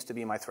 That seems to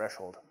be my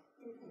threshold.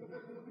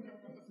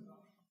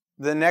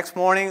 The next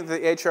morning, the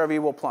HRV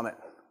will plummet.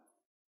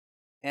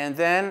 And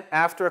then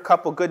after a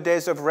couple good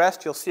days of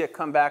rest, you'll see it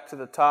come back to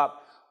the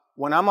top.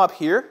 When I'm up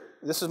here,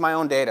 this is my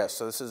own data,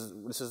 so this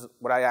is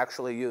what I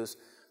actually use.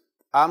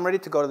 I'm ready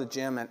to go to the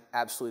gym and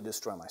absolutely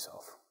destroy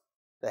myself.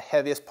 The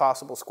heaviest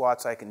possible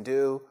squats I can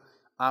do,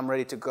 I'm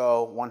ready to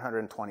go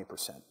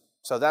 120%.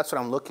 So that's what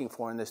I'm looking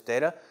for in this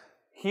data.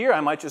 Here, I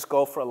might just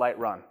go for a light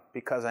run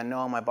because I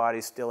know my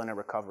body's still in a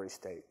recovery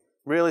state.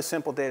 Really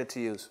simple data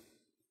to use.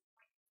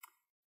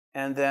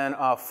 And then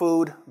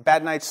food,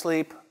 bad night's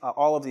sleep,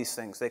 all of these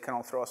things, they can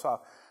all throw us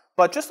off.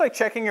 But just like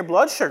checking your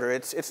blood sugar,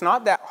 it's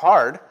not that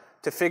hard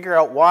to figure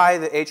out why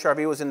the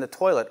HRV was in the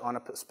toilet on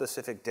a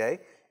specific day,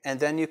 and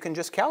then you can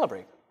just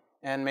calibrate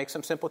and make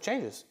some simple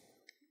changes.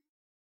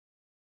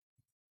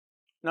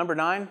 Number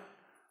 9,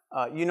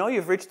 you know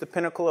you've reached the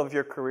pinnacle of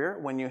your career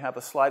when you have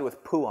a slide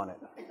with poo on it.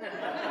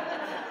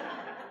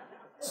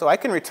 So I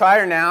can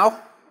retire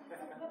now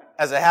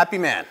as a happy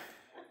man.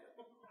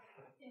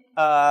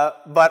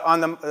 But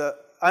on the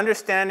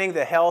understanding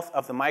the health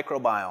of the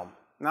microbiome,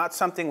 not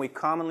something we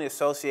commonly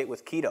associate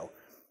with keto.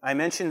 I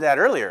mentioned that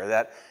earlier,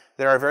 that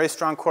there are very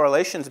strong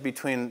correlations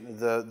between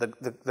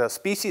the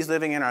species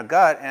living in our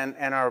gut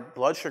and our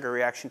blood sugar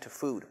reaction to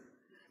food.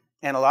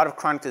 And a lot of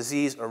chronic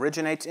disease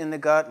originates in the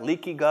gut,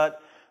 leaky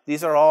gut.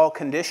 These are all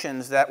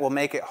conditions that will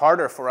make it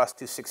harder for us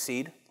to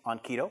succeed on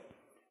keto.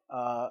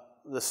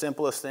 The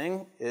simplest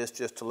thing is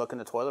just to look in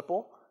the toilet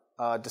bowl.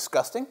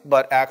 Disgusting,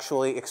 but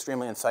actually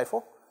extremely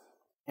insightful.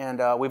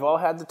 And we've all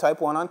had the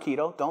type 1 on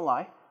keto, don't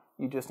lie.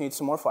 You just need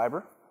some more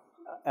fiber.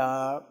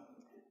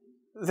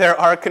 There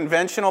are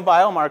conventional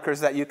biomarkers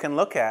that you can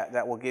look at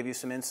that will give you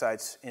some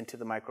insights into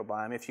the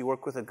microbiome. If you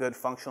work with a good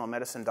functional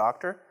medicine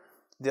doctor,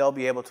 they'll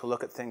be able to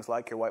look at things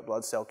like your white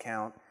blood cell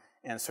count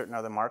and certain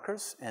other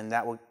markers, and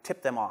that will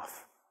tip them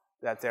off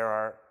that there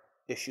are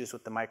issues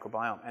with the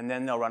microbiome. And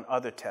then they'll run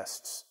other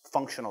tests,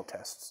 functional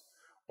tests,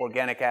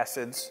 organic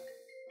acids,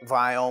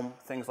 biome,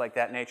 things like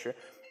that nature.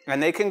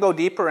 And they can go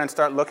deeper and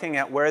start looking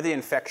at where the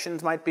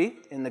infections might be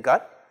in the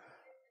gut.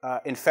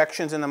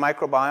 Infections in the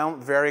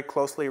microbiome very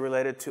closely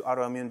related to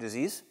autoimmune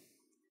disease.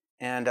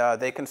 And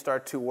they can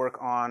start to work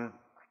on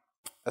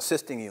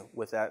assisting you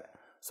with that.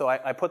 So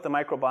I put the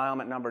microbiome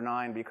at number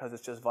 9 because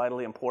it's just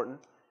vitally important.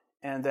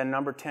 And then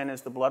number 10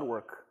 is the blood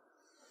work.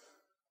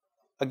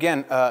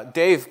 Again,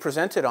 Dave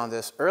presented on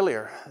this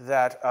earlier,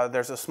 that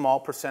there's a small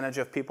percentage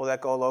of people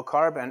that go low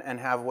carb and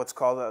have what's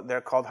called,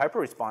 they're called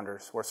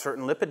hyperresponders, where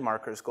certain lipid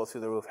markers go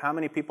through the roof. How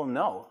many people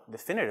know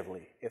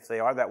definitively if they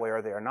are that way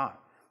or they are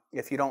not?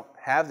 If you don't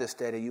have this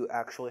data, you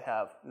actually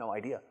have no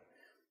idea.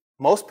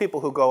 Most people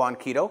who go on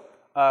keto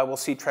will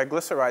see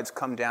triglycerides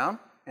come down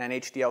and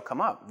HDL come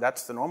up.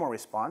 That's the normal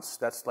response.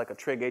 That's like a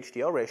trig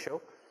HDL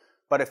ratio.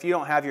 But if you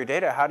don't have your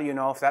data, how do you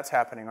know if that's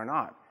happening or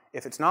not?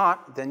 If it's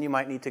not, then you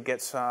might need to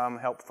get some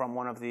help from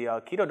one of the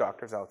keto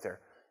doctors out there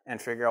and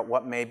figure out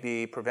what may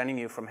be preventing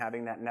you from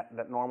having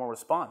that normal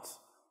response.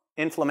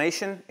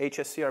 Inflammation,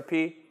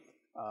 HSCRP,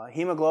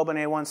 hemoglobin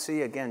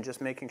A1C, again,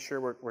 just making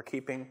sure we're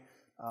keeping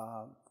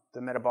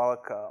the metabolic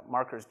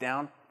markers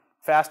down.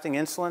 Fasting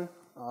insulin,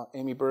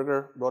 Amy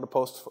Berger wrote a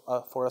post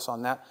for us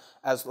on that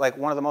as like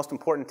one of the most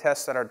important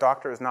tests that our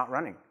doctor is not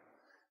running.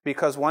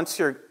 Because once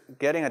you're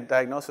getting a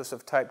diagnosis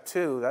of type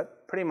 2,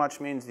 that pretty much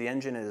means the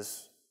engine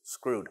is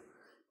screwed.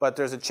 But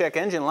there's a check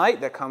engine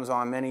light that comes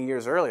on many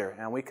years earlier,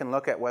 and we can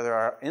look at whether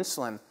our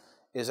insulin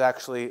is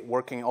actually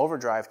working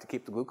overdrive to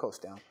keep the glucose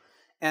down.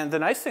 And the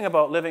nice thing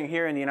about living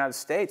here in the United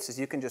States is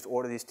you can just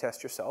order these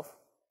tests yourself.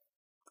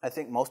 I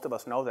think most of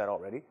us know that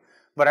already.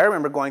 But I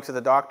remember going to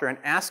the doctor and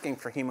asking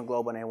for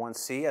hemoglobin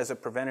A1C as a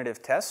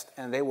preventative test,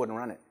 and they wouldn't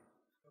run it.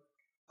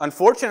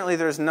 Unfortunately,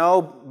 there's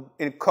no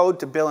code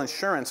to bill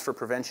insurance for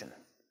prevention,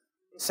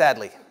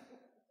 sadly.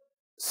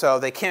 So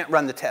they can't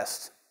run the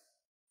test.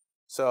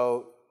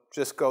 So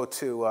just go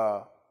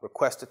to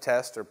Request a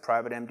Test or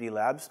private MD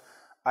labs.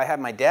 I had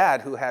my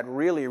dad who had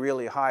really,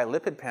 really high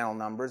lipid panel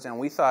numbers, and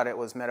we thought it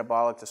was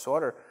metabolic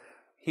disorder.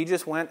 He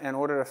just went and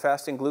ordered a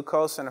fasting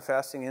glucose and a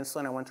fasting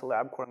insulin and went to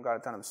LabCorp and got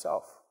it done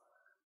himself.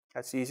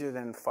 That's easier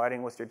than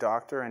fighting with your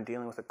doctor and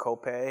dealing with a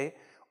copay.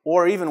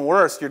 Or even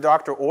worse, your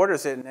doctor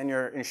orders it and then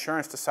your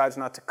insurance decides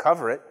not to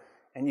cover it,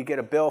 and you get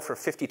a bill for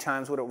 50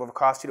 times what it would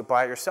cost you to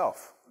buy it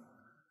yourself.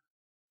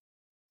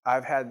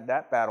 I've had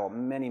that battle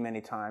many,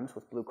 many times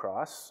with Blue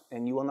Cross,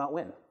 and you will not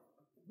win.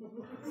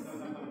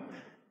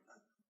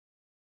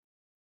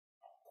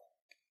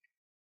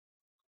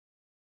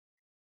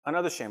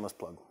 Another shameless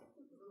plug.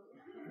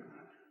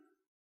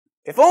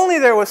 If only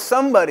there was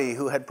somebody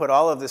who had put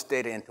all of this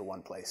data into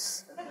one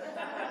place.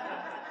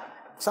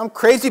 Some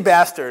crazy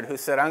bastard who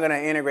said, I'm going to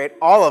integrate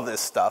all of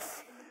this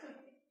stuff.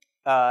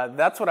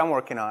 That's what I'm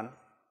working on,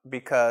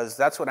 because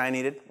that's what I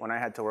needed when I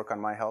had to work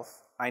on my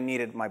health. I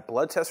needed my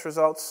blood test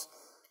results.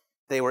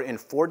 They were in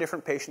 4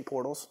 different patient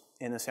portals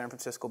in the San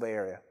Francisco Bay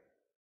Area,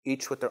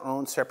 each with their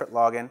own separate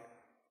login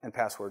and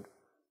password.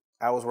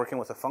 I was working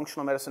with a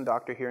functional medicine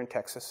doctor here in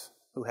Texas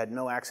who had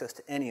no access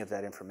to any of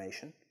that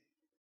information.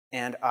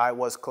 And I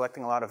was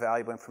collecting a lot of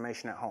valuable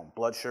information at home.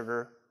 Blood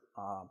sugar,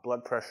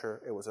 blood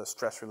pressure. It was a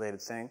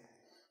stress-related thing.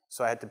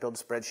 So I had to build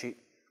a spreadsheet.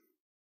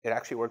 It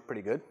actually worked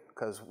pretty good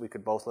because we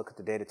could both look at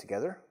the data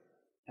together.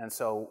 And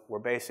so we're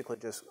basically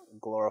just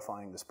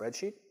glorifying the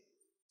spreadsheet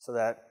so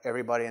that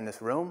everybody in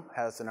this room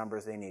has the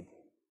numbers they need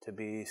to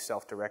be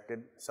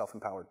self-directed,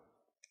 self-empowered.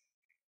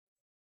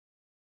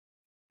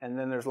 And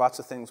then there's lots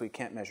of things we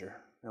can't measure.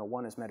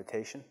 One is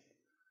meditation.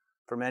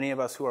 For many of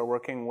us who are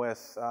working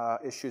with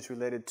issues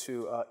related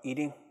to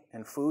eating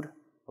and food,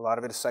 a lot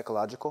of it is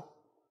psychological.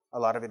 A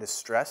lot of it is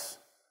stress.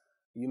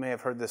 You may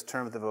have heard this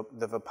term,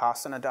 the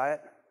Vipassana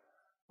diet,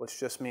 which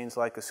just means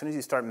like as soon as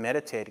you start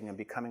meditating and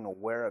becoming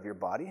aware of your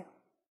body,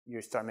 you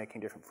start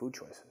making different food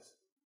choices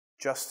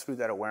just through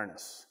that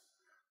awareness.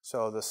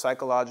 So the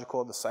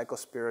psychological, the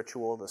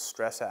psychospiritual, the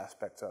stress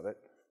aspects of it,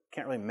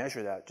 can't really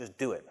measure that, just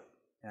do it.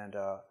 And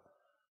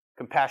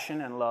compassion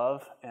and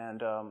love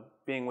and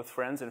being with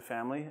friends and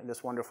family in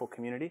this wonderful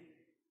community,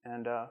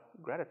 and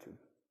gratitude.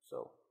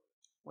 So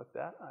with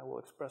that, I will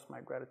express my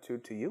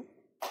gratitude to you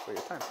for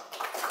your time.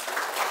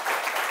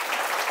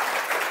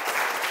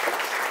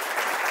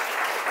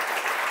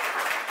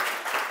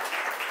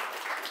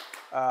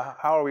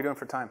 How are we doing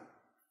for time?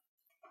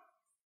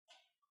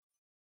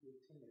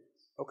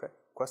 Okay,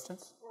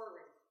 questions?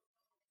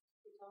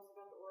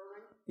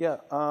 Yeah,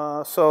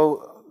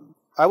 so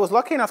I was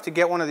lucky enough to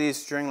get one of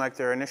these during like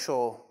their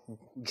initial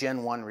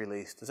Gen 1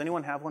 release. Does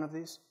anyone have one of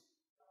these?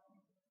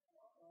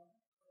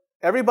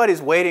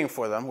 Everybody's waiting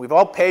for them. We've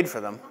all paid for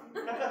them.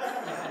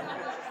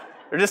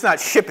 They're just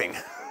not shipping.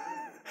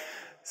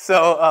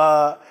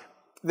 So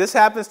this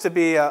happens to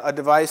be a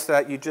device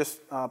that you just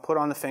put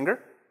on the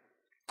finger.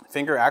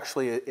 Finger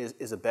actually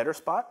is a better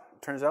spot,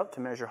 it turns out, to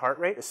measure heart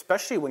rate,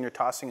 especially when you're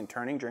tossing and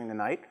turning during the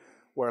night,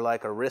 where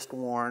like a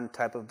wrist-worn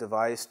type of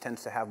device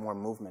tends to have more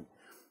movement.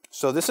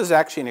 So this is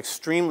actually an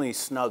extremely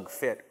snug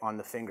fit on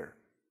the finger.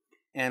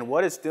 And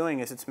what it's doing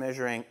is it's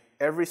measuring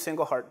every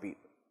single heartbeat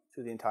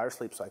through the entire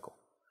sleep cycle.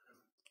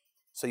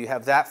 So you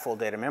have that full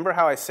data. Remember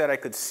how I said I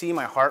could see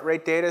my heart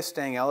rate data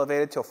staying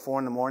elevated till 4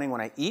 in the morning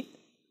when I eat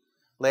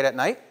late at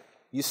night?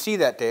 You see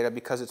that data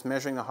because it's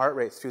measuring the heart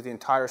rate through the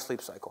entire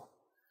sleep cycle.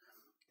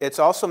 It's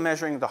also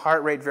measuring the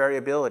heart rate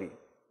variability,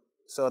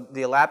 so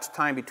the elapsed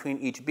time between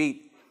each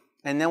beat.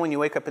 And then when you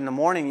wake up in the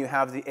morning, you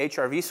have the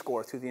HRV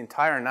score through the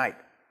entire night,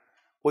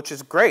 which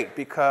is great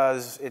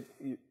because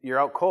you're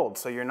out cold,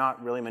 so you're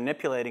not really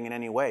manipulating in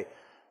any way.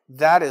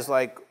 That is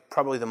like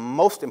probably the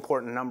most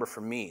important number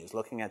for me, is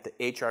looking at the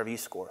HRV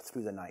score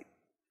through the night.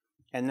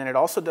 And then it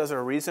also does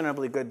a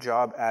reasonably good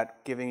job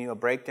at giving you a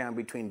breakdown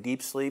between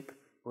deep sleep,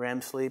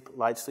 REM sleep,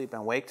 light sleep,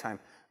 and wake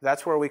time.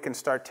 That's where we can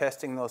start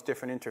testing those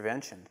different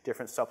interventions,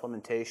 different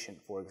supplementation,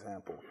 for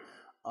example,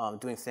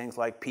 doing things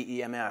like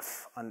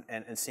PEMF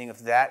and seeing if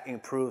that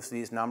improves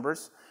these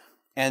numbers.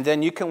 And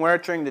then you can wear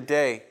it during the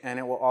day, and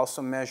it will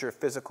also measure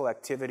physical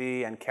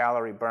activity and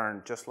calorie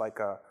burn, just like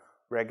a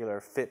regular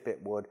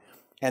Fitbit would.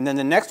 And then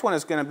the next one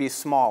is going to be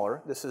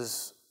smaller. This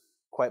is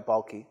quite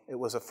bulky. It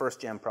was a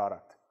first-gen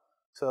product.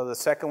 So the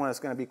second one is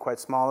going to be quite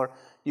smaller.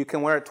 You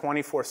can wear it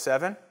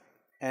 24/7.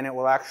 And it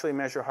will actually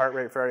measure heart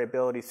rate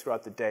variability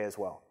throughout the day as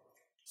well.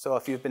 So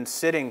if you've been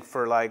sitting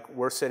for like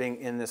we're sitting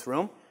in this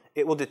room,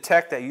 it will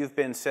detect that you've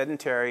been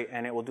sedentary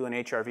and it will do an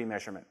HRV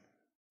measurement.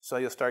 So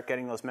you'll start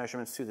getting those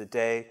measurements through the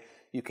day.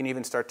 You can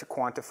even start to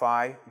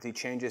quantify the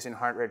changes in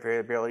heart rate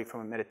variability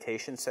from a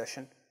meditation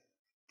session.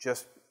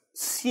 Just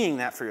seeing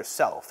that for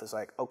yourself is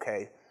like,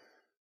 okay,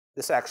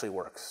 this actually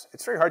works.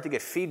 It's very hard to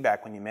get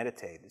feedback when you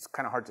meditate. It's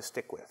kind of hard to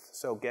stick with.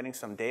 So getting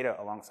some data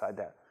alongside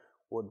that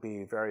would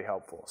be very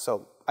helpful.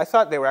 So I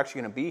thought they were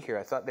actually going to be here.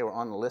 I thought they were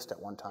on the list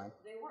at one time.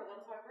 They were.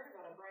 That's how I heard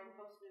about it. Brian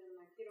posted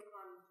in the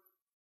KetoCon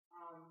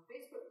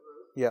Facebook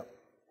group. Yeah.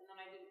 And then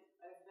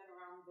I've been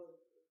around the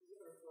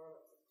exhibitor floor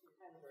like 2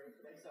 times already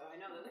today, so I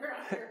know that they're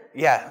not here.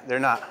 Yeah, they're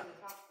not.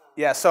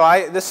 Yeah, so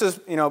this is,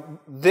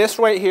 this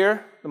right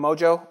here the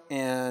Mojo,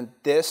 and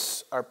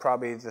this are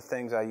probably the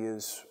things I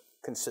use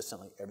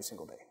consistently every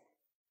single day.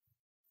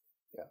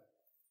 Yeah.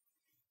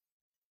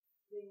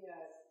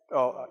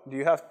 Oh,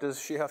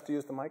 does she have to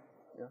use the mic?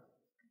 Yeah.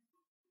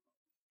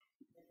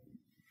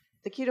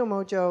 The Keto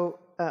Mojo,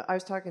 I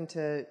was talking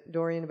to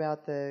Dorian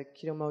about the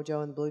Keto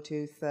Mojo and the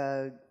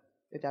Bluetooth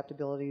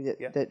adaptability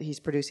that he's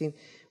producing.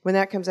 When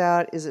that comes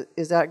out, is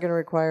that going to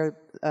require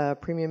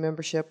premium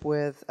membership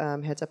with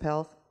Heads Up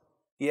Health?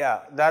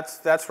 Yeah,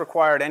 that's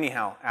required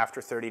anyhow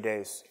after 30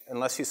 days,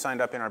 unless you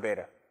signed up in our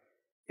beta.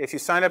 If you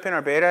signed up in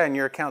our beta and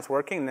your account's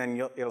working, then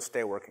it'll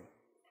stay working.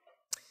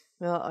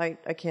 Well,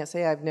 I can't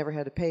say I've never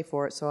had to pay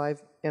for it, so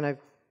I've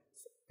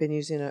been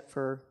using it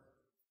for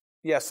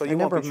so you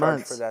won't be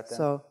charged for that then.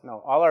 So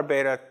no, all our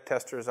beta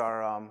testers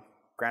are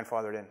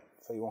grandfathered in,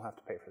 so you won't have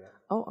to pay for that.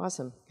 Oh,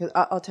 awesome! Because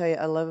I'll tell you,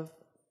 I love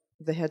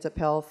the Heads Up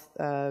Health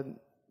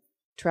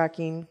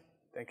tracking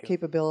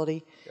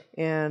capability,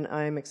 and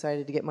I'm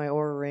excited to get my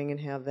Oura Ring and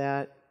have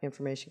that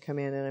information come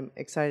in, and I'm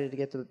excited to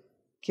get the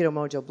Keto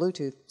Mojo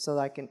Bluetooth so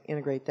that I can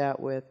integrate that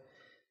with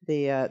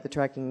the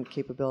tracking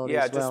capability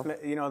as well.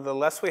 Yeah, the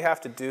less we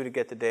have to do to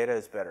get the data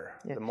is better.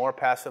 Yeah. The more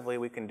passively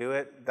we can do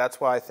it.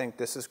 That's why I think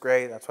this is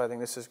great. That's why I think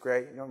this is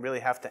great. You don't really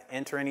have to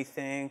enter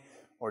anything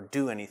or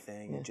do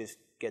anything. Yeah. You just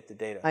get the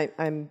data.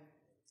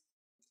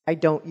 I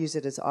don't use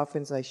it as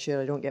often as I should.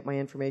 I don't get my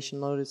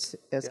information loaded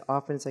as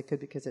often as I could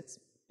because it's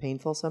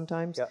painful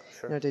sometimes. Yeah,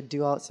 sure. To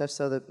do all that stuff.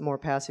 So the more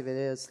passive it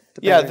is,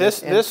 the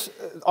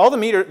better. All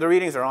the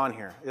readings are on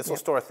here. This will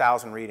store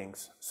 1,000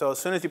 readings. So as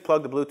soon as you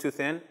plug the Bluetooth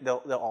in, they'll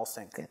all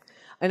sync. Yeah.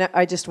 And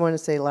I just want to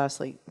say,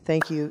 lastly,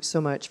 thank you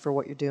so much for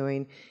what you're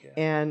doing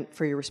and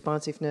for your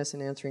responsiveness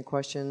and answering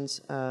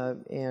questions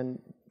and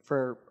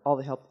for all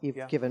the help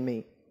you've given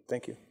me.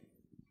 Thank you.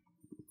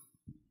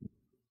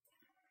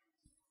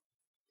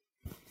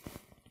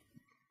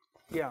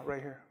 Yeah,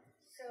 right here.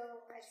 So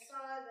I saw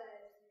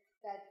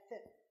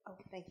oh,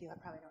 thank you. I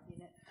probably don't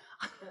need it.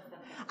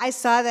 I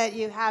saw that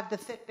you have the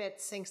Fitbit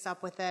syncs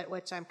up with it,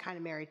 which I'm kind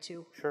of married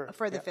to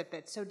for the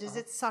Fitbit. So does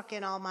it suck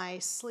in all my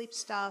sleep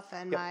stuff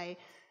and my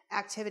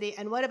activity?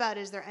 And what about,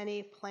 is there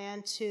any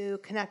plan to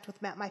connect with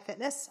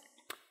MapMyFitness?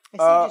 I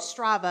see just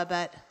Strava,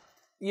 but...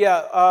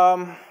 Yeah,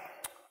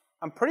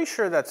 I'm pretty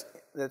sure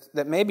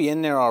that may be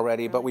in there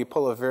already, but we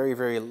pull a very,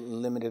 very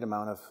limited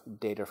amount of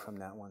data from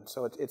that one.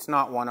 So it's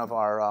not one of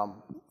our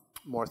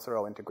more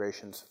thorough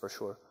integrations for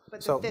sure.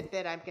 But the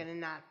Fitbit, I'm going to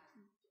not...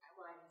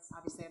 Well, I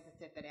obviously have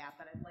the Fitbit app,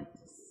 but I'd like to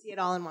see it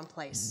all in one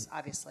place,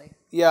 obviously.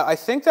 Yeah, I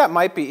think that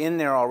might be in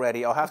there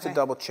already. I'll have to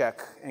double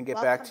check and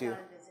get back to you.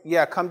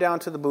 Yeah, come down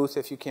to the booth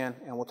if you can,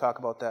 and we'll talk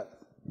about that.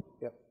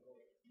 Yep.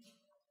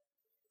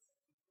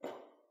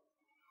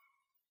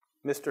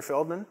 Mr.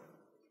 Feldman?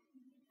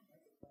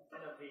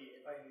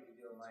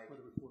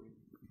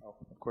 Oh,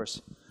 of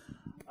course.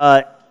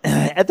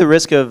 At the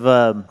risk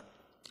of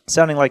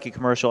sounding like a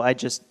commercial,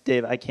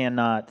 Dave, I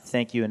cannot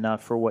thank you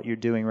enough for what you're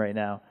doing right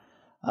now.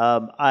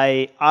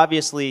 I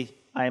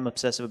am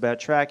obsessive about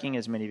tracking,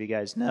 as many of you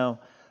guys know,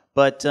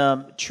 but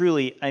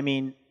truly, I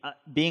mean,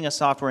 being a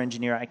software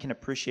engineer, I can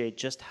appreciate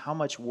just how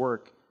much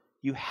work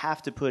you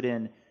have to put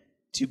in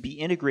to be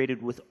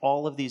integrated with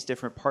all of these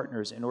different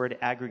partners in order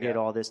to aggregate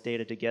all this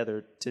data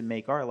together to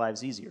make our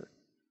lives easier.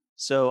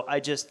 So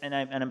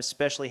I'm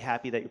especially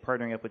happy that you're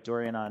partnering up with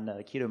Dorian on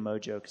Keto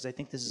Mojo, because I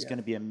think this is going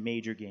to be a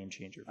major game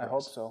changer for us. I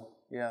hope so.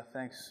 Yeah,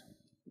 thanks.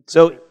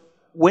 So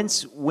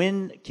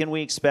when can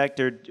we expect,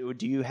 or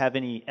do you have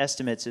any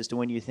estimates as to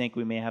when you think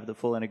we may have the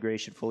full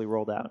integration fully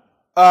rolled out?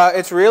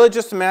 It's really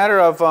just a matter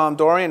of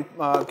Dorian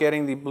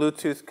getting the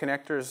Bluetooth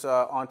connectors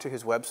onto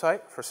his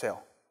website for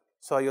sale.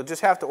 So you'll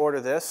just have to order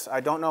this.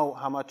 I don't know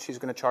how much he's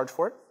going to charge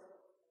for it.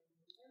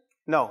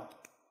 No,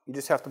 you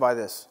just have to buy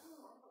this.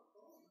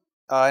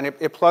 And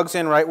it plugs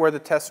in right where the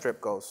test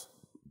strip goes.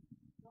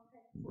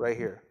 Right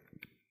here.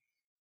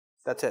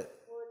 That's it.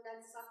 Will it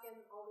then suck in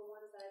all the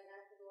ones that I've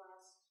had for the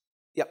last...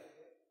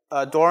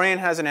 Yep. Dorian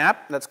has an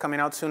app that's coming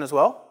out soon as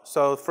well.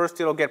 So first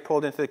it'll get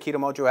pulled into the Keto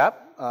Mojo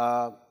app.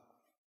 I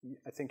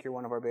think you're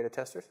one of our beta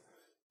testers.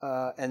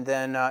 And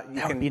then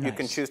you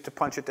can choose to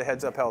punch it to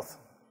Heads Up Health.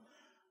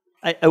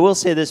 I will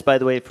say this, by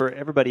the way, for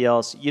everybody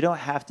else, you don't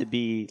have to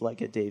be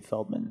like a Dave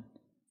Feldman.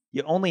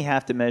 You only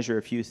have to measure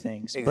a few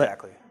things.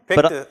 Exactly.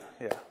 But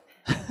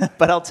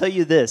I'll tell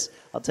you this.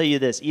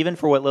 Even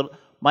for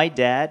my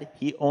dad,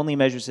 he only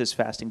measures his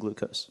fasting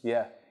glucose.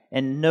 Yeah.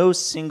 And no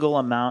single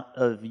amount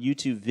of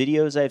YouTube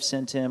videos I've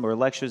sent him or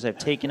lectures I've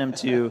taken him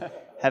to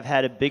have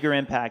had a bigger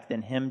impact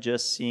than him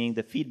just seeing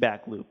the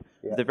feedback loop.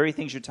 Yeah. The very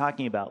things you're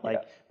talking about,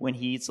 like when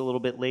he eats a little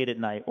bit late at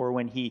night or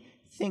when he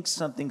thinks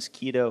something's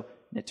keto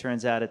and it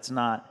turns out it's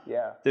not.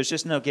 Yeah. There's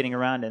just no getting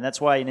around it. And that's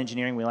why in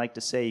engineering we like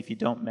to say if you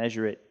don't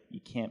measure it,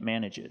 you can't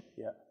manage it.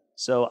 Yeah.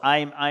 So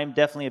I'm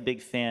definitely a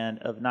big fan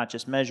of not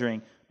just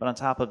measuring, but on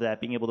top of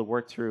that, being able to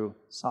work through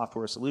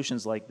software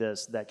solutions like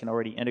this that can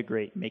already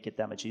integrate, make it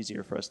that much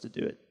easier for us to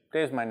do it.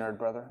 Dave's my nerd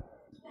brother.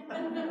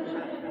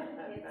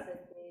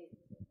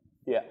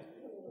 Yeah.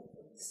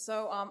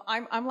 So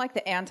I'm like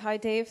the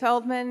anti-Dave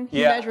Feldman.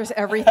 He Yeah. measures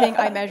everything.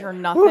 I measure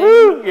nothing.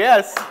 Woo-hoo,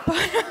 yes.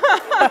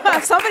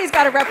 Somebody's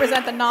got to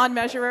represent the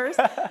non-measurers.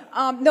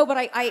 No, but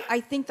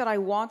I think that I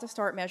want to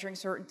start measuring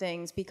certain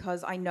things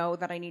because I know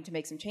that I need to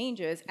make some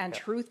changes. And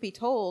truth be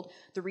told,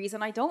 the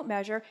reason I don't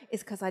measure is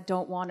because I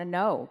don't want to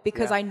know.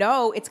 Because I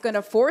know it's going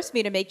to force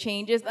me to make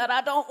changes that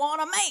I don't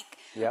want to make.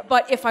 Yep.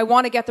 But if I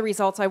want to get the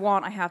results I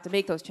want, I have to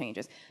make those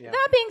changes.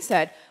 That being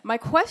said, my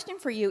question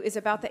for you is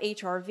about the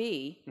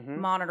HRV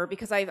monitor,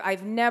 because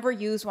I've never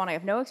used one. I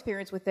have no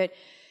experience with it.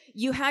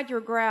 You had your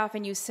graph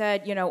and you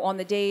said, you know, on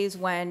the days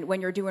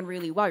when you're doing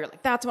really well, you're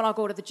like, that's when I'll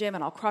go to the gym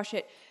and I'll crush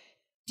it.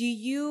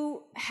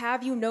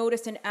 Have you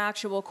noticed an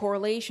actual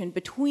correlation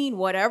between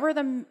whatever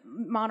the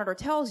monitor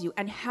tells you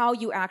and how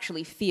you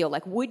actually feel?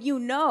 Like, would you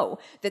know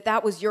that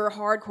that was your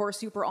hardcore,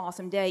 super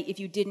awesome day if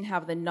you didn't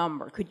have the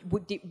number?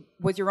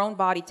 Was your own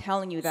body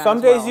telling you that? Some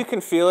as days well? you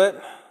can feel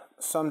it.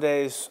 Some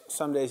days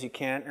you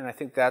can't, and I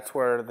think that's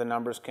where the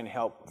numbers can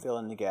help fill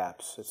in the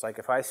gaps. It's like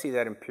if I see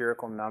that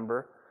empirical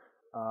number,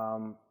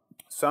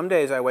 some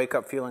days I wake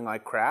up feeling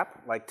like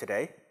crap, like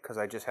today, because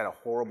I just had a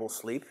horrible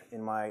sleep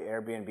in my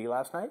Airbnb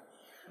last night.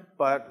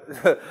 But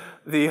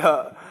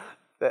the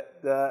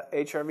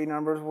HRV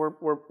numbers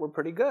were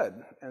pretty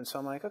good, and so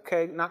I'm like,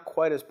 okay, not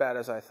quite as bad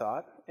as I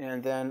thought.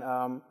 And then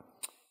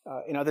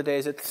in other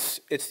days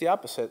it's the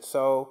opposite.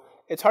 So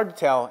it's hard to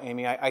tell,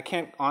 Amy. I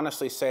can't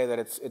honestly say that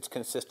it's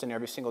consistent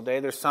every single day.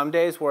 There's some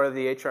days where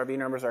the HRV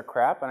numbers are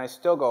crap, and I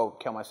still go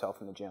kill myself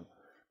in the gym.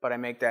 But I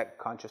make that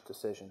conscious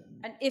decision.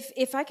 And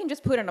if I can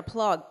just put in a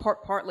plug,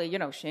 partly, you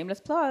know,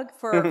 shameless plug,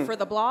 for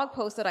the blog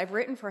post that I've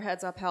written for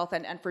Heads Up Health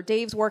and for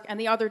Dave's work and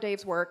the other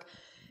Dave's work,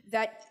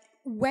 that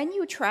when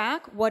you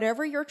track,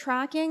 whatever you're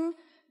tracking,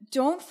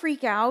 don't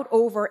freak out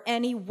over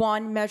any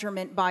one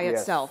measurement by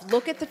itself.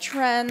 Look at the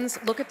trends,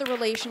 look at the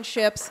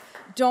relationships.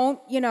 Don't,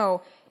 you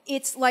know,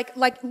 it's like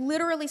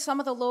literally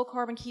some of the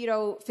low-carbon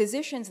keto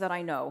physicians that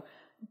I know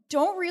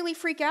don't really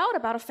freak out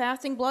about a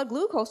fasting blood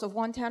glucose of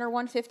 110 or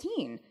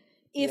 115.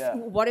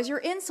 What is your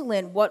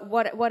insulin?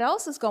 What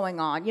else is going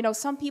on? You know,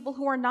 some people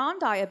who are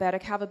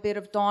non-diabetic have a bit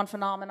of dawn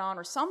phenomenon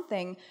or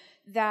something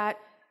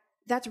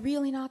that's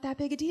really not that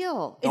big a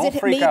deal. Don't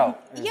freak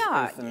out. Is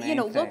the main you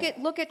know, thing.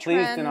 look at Please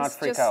trends. do not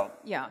freak out.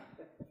 Yeah,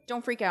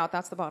 don't freak out.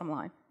 That's the bottom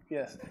line.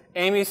 Yes.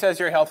 Amy says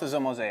your health is a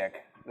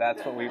mosaic.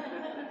 That's what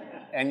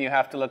and you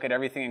have to look at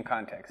everything in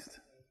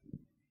context.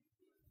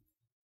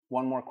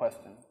 One more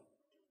question.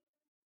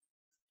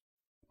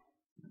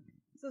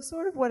 So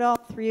sort of what all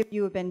three of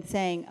you have been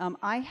saying,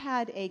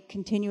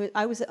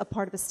 I was a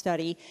part of a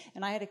study,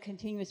 and I had a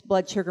continuous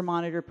blood sugar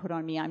monitor put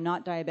on me. I'm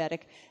not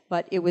diabetic,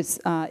 but it was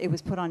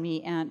put on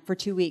me and for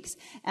 2 weeks.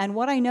 And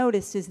what I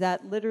noticed is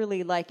that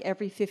literally like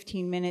every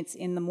 15 minutes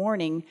in the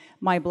morning,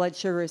 my blood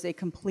sugar is a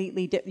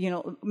completely, you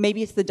know,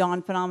 maybe it's the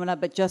dawn phenomena,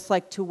 but just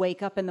like to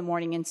wake up in the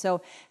morning. And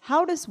so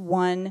how does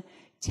one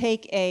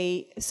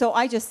so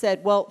I just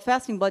said, well,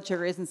 fasting blood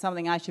sugar isn't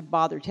something I should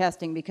bother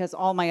testing because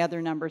all my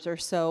other numbers are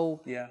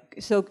so, do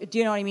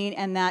you know what I mean?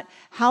 And that,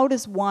 how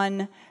does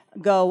one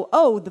go,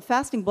 oh, the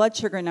fasting blood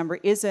sugar number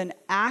is an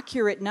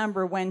accurate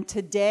number when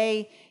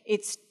today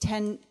it's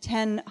 10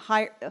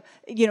 higher,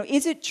 you know,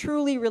 is it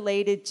truly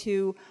related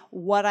to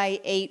what I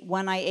ate,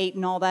 when I ate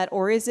and all that,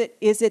 or is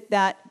it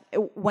that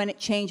when it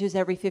changes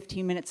every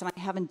 15 minutes and I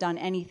haven't done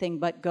anything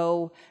but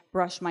go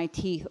brush my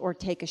teeth or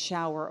take a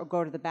shower or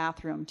go to the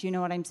bathroom? Do you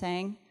know what I'm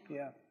saying?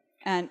 Yeah.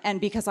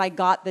 And because I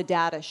got the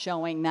data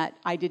showing that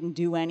I didn't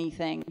do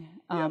anything.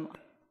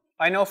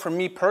 I know for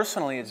me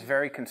personally, it's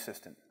very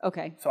consistent.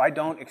 Okay. So I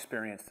don't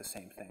experience the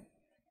same thing.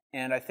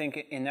 And I think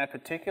in that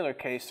particular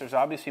case, there's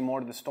obviously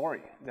more to the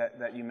story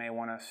that you may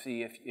want to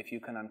see if you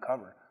can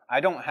uncover. I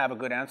don't have a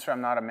good answer.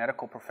 I'm not a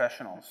medical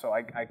professional, so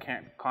I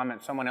can't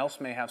comment. Someone else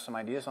may have some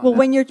ideas on that. Well,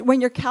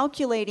 when you're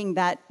calculating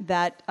that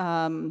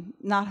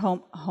not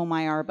home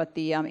IR, but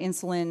the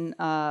insulin,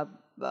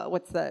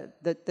 what's the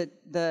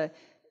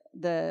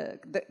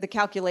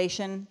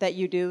calculation that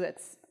you do?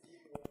 It's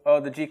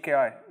the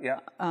GKI, yeah.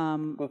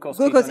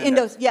 Glucose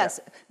index. Yes.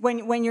 Yeah.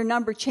 When your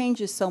number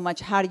changes so much,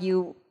 how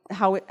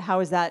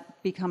has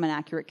that become an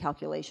accurate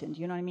calculation?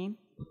 Do you know what I mean?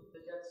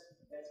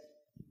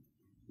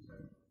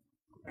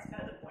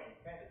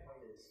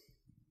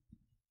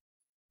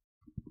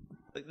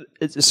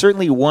 It's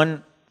certainly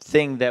one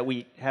thing that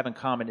we have in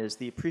common is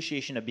the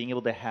appreciation of being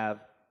able to have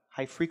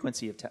high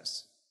frequency of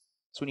tests.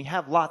 So when you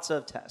have lots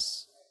of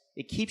tests,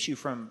 it keeps you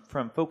from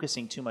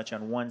focusing too much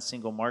on one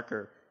single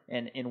marker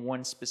and in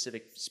one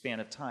specific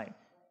span of time.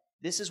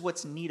 This is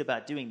what's neat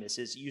about doing this,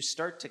 is you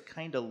start to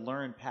kind of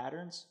learn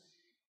patterns,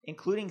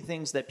 including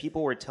things that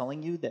people were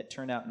telling you that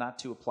turn out not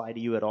to apply to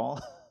you at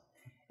all.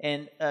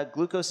 And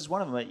glucose is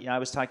one of them. You know, I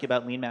was talking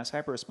about lean mass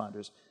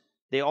hyperresponders.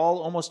 They all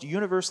almost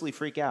universally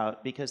freak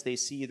out because they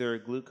see their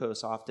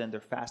glucose often,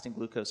 their fasting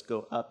glucose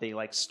go up. They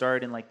like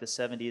start in like the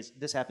 70s.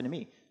 This happened to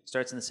me.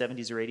 Starts in the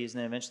 70s or 80s, and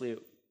then eventually it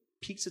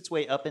peaks its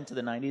way up into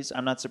the 90s.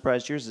 I'm not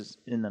surprised yours is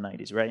in the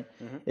 90s, right?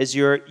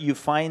 Mm-hmm. You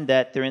find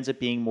that there ends up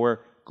being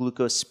more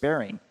glucose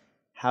sparing.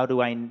 How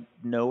do I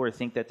know or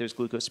think that there's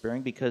glucose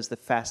sparing? Because the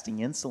fasting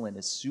insulin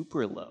is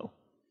super low,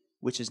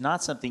 which is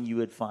not something you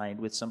would find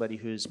with somebody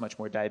who's much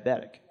more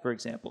diabetic, for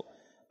example.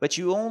 But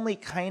you only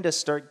kind of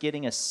start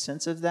getting a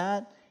sense of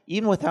that,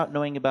 even without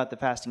knowing about the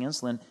fasting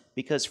insulin,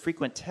 because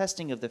frequent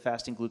testing of the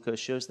fasting glucose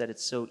shows that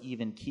it's so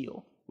even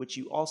keel, which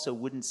you also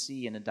wouldn't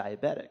see in a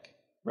diabetic,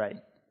 right?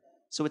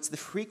 So it's the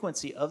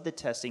frequency of the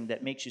testing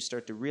that makes you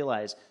start to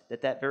realize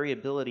that that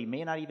variability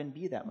may not even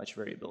be that much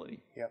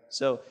variability. Yep.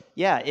 So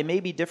yeah, it may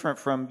be different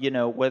from, you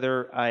know,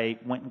 whether I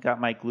went and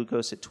got my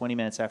glucose at 20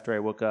 minutes after I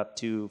woke up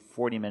to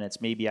 40 minutes.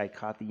 Maybe I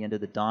caught the end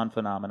of the dawn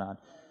phenomenon.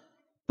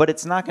 But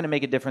it's not going to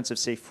make a difference of,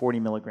 say, 40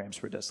 milligrams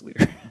per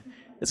deciliter.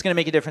 It's going to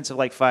make a difference of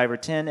like 5 or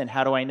 10. And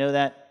how do I know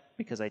that?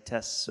 Because I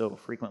test so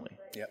frequently.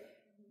 Yep.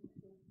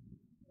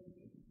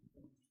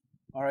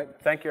 All right.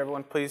 Thank you,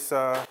 everyone. Please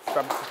grab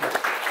a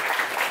seat.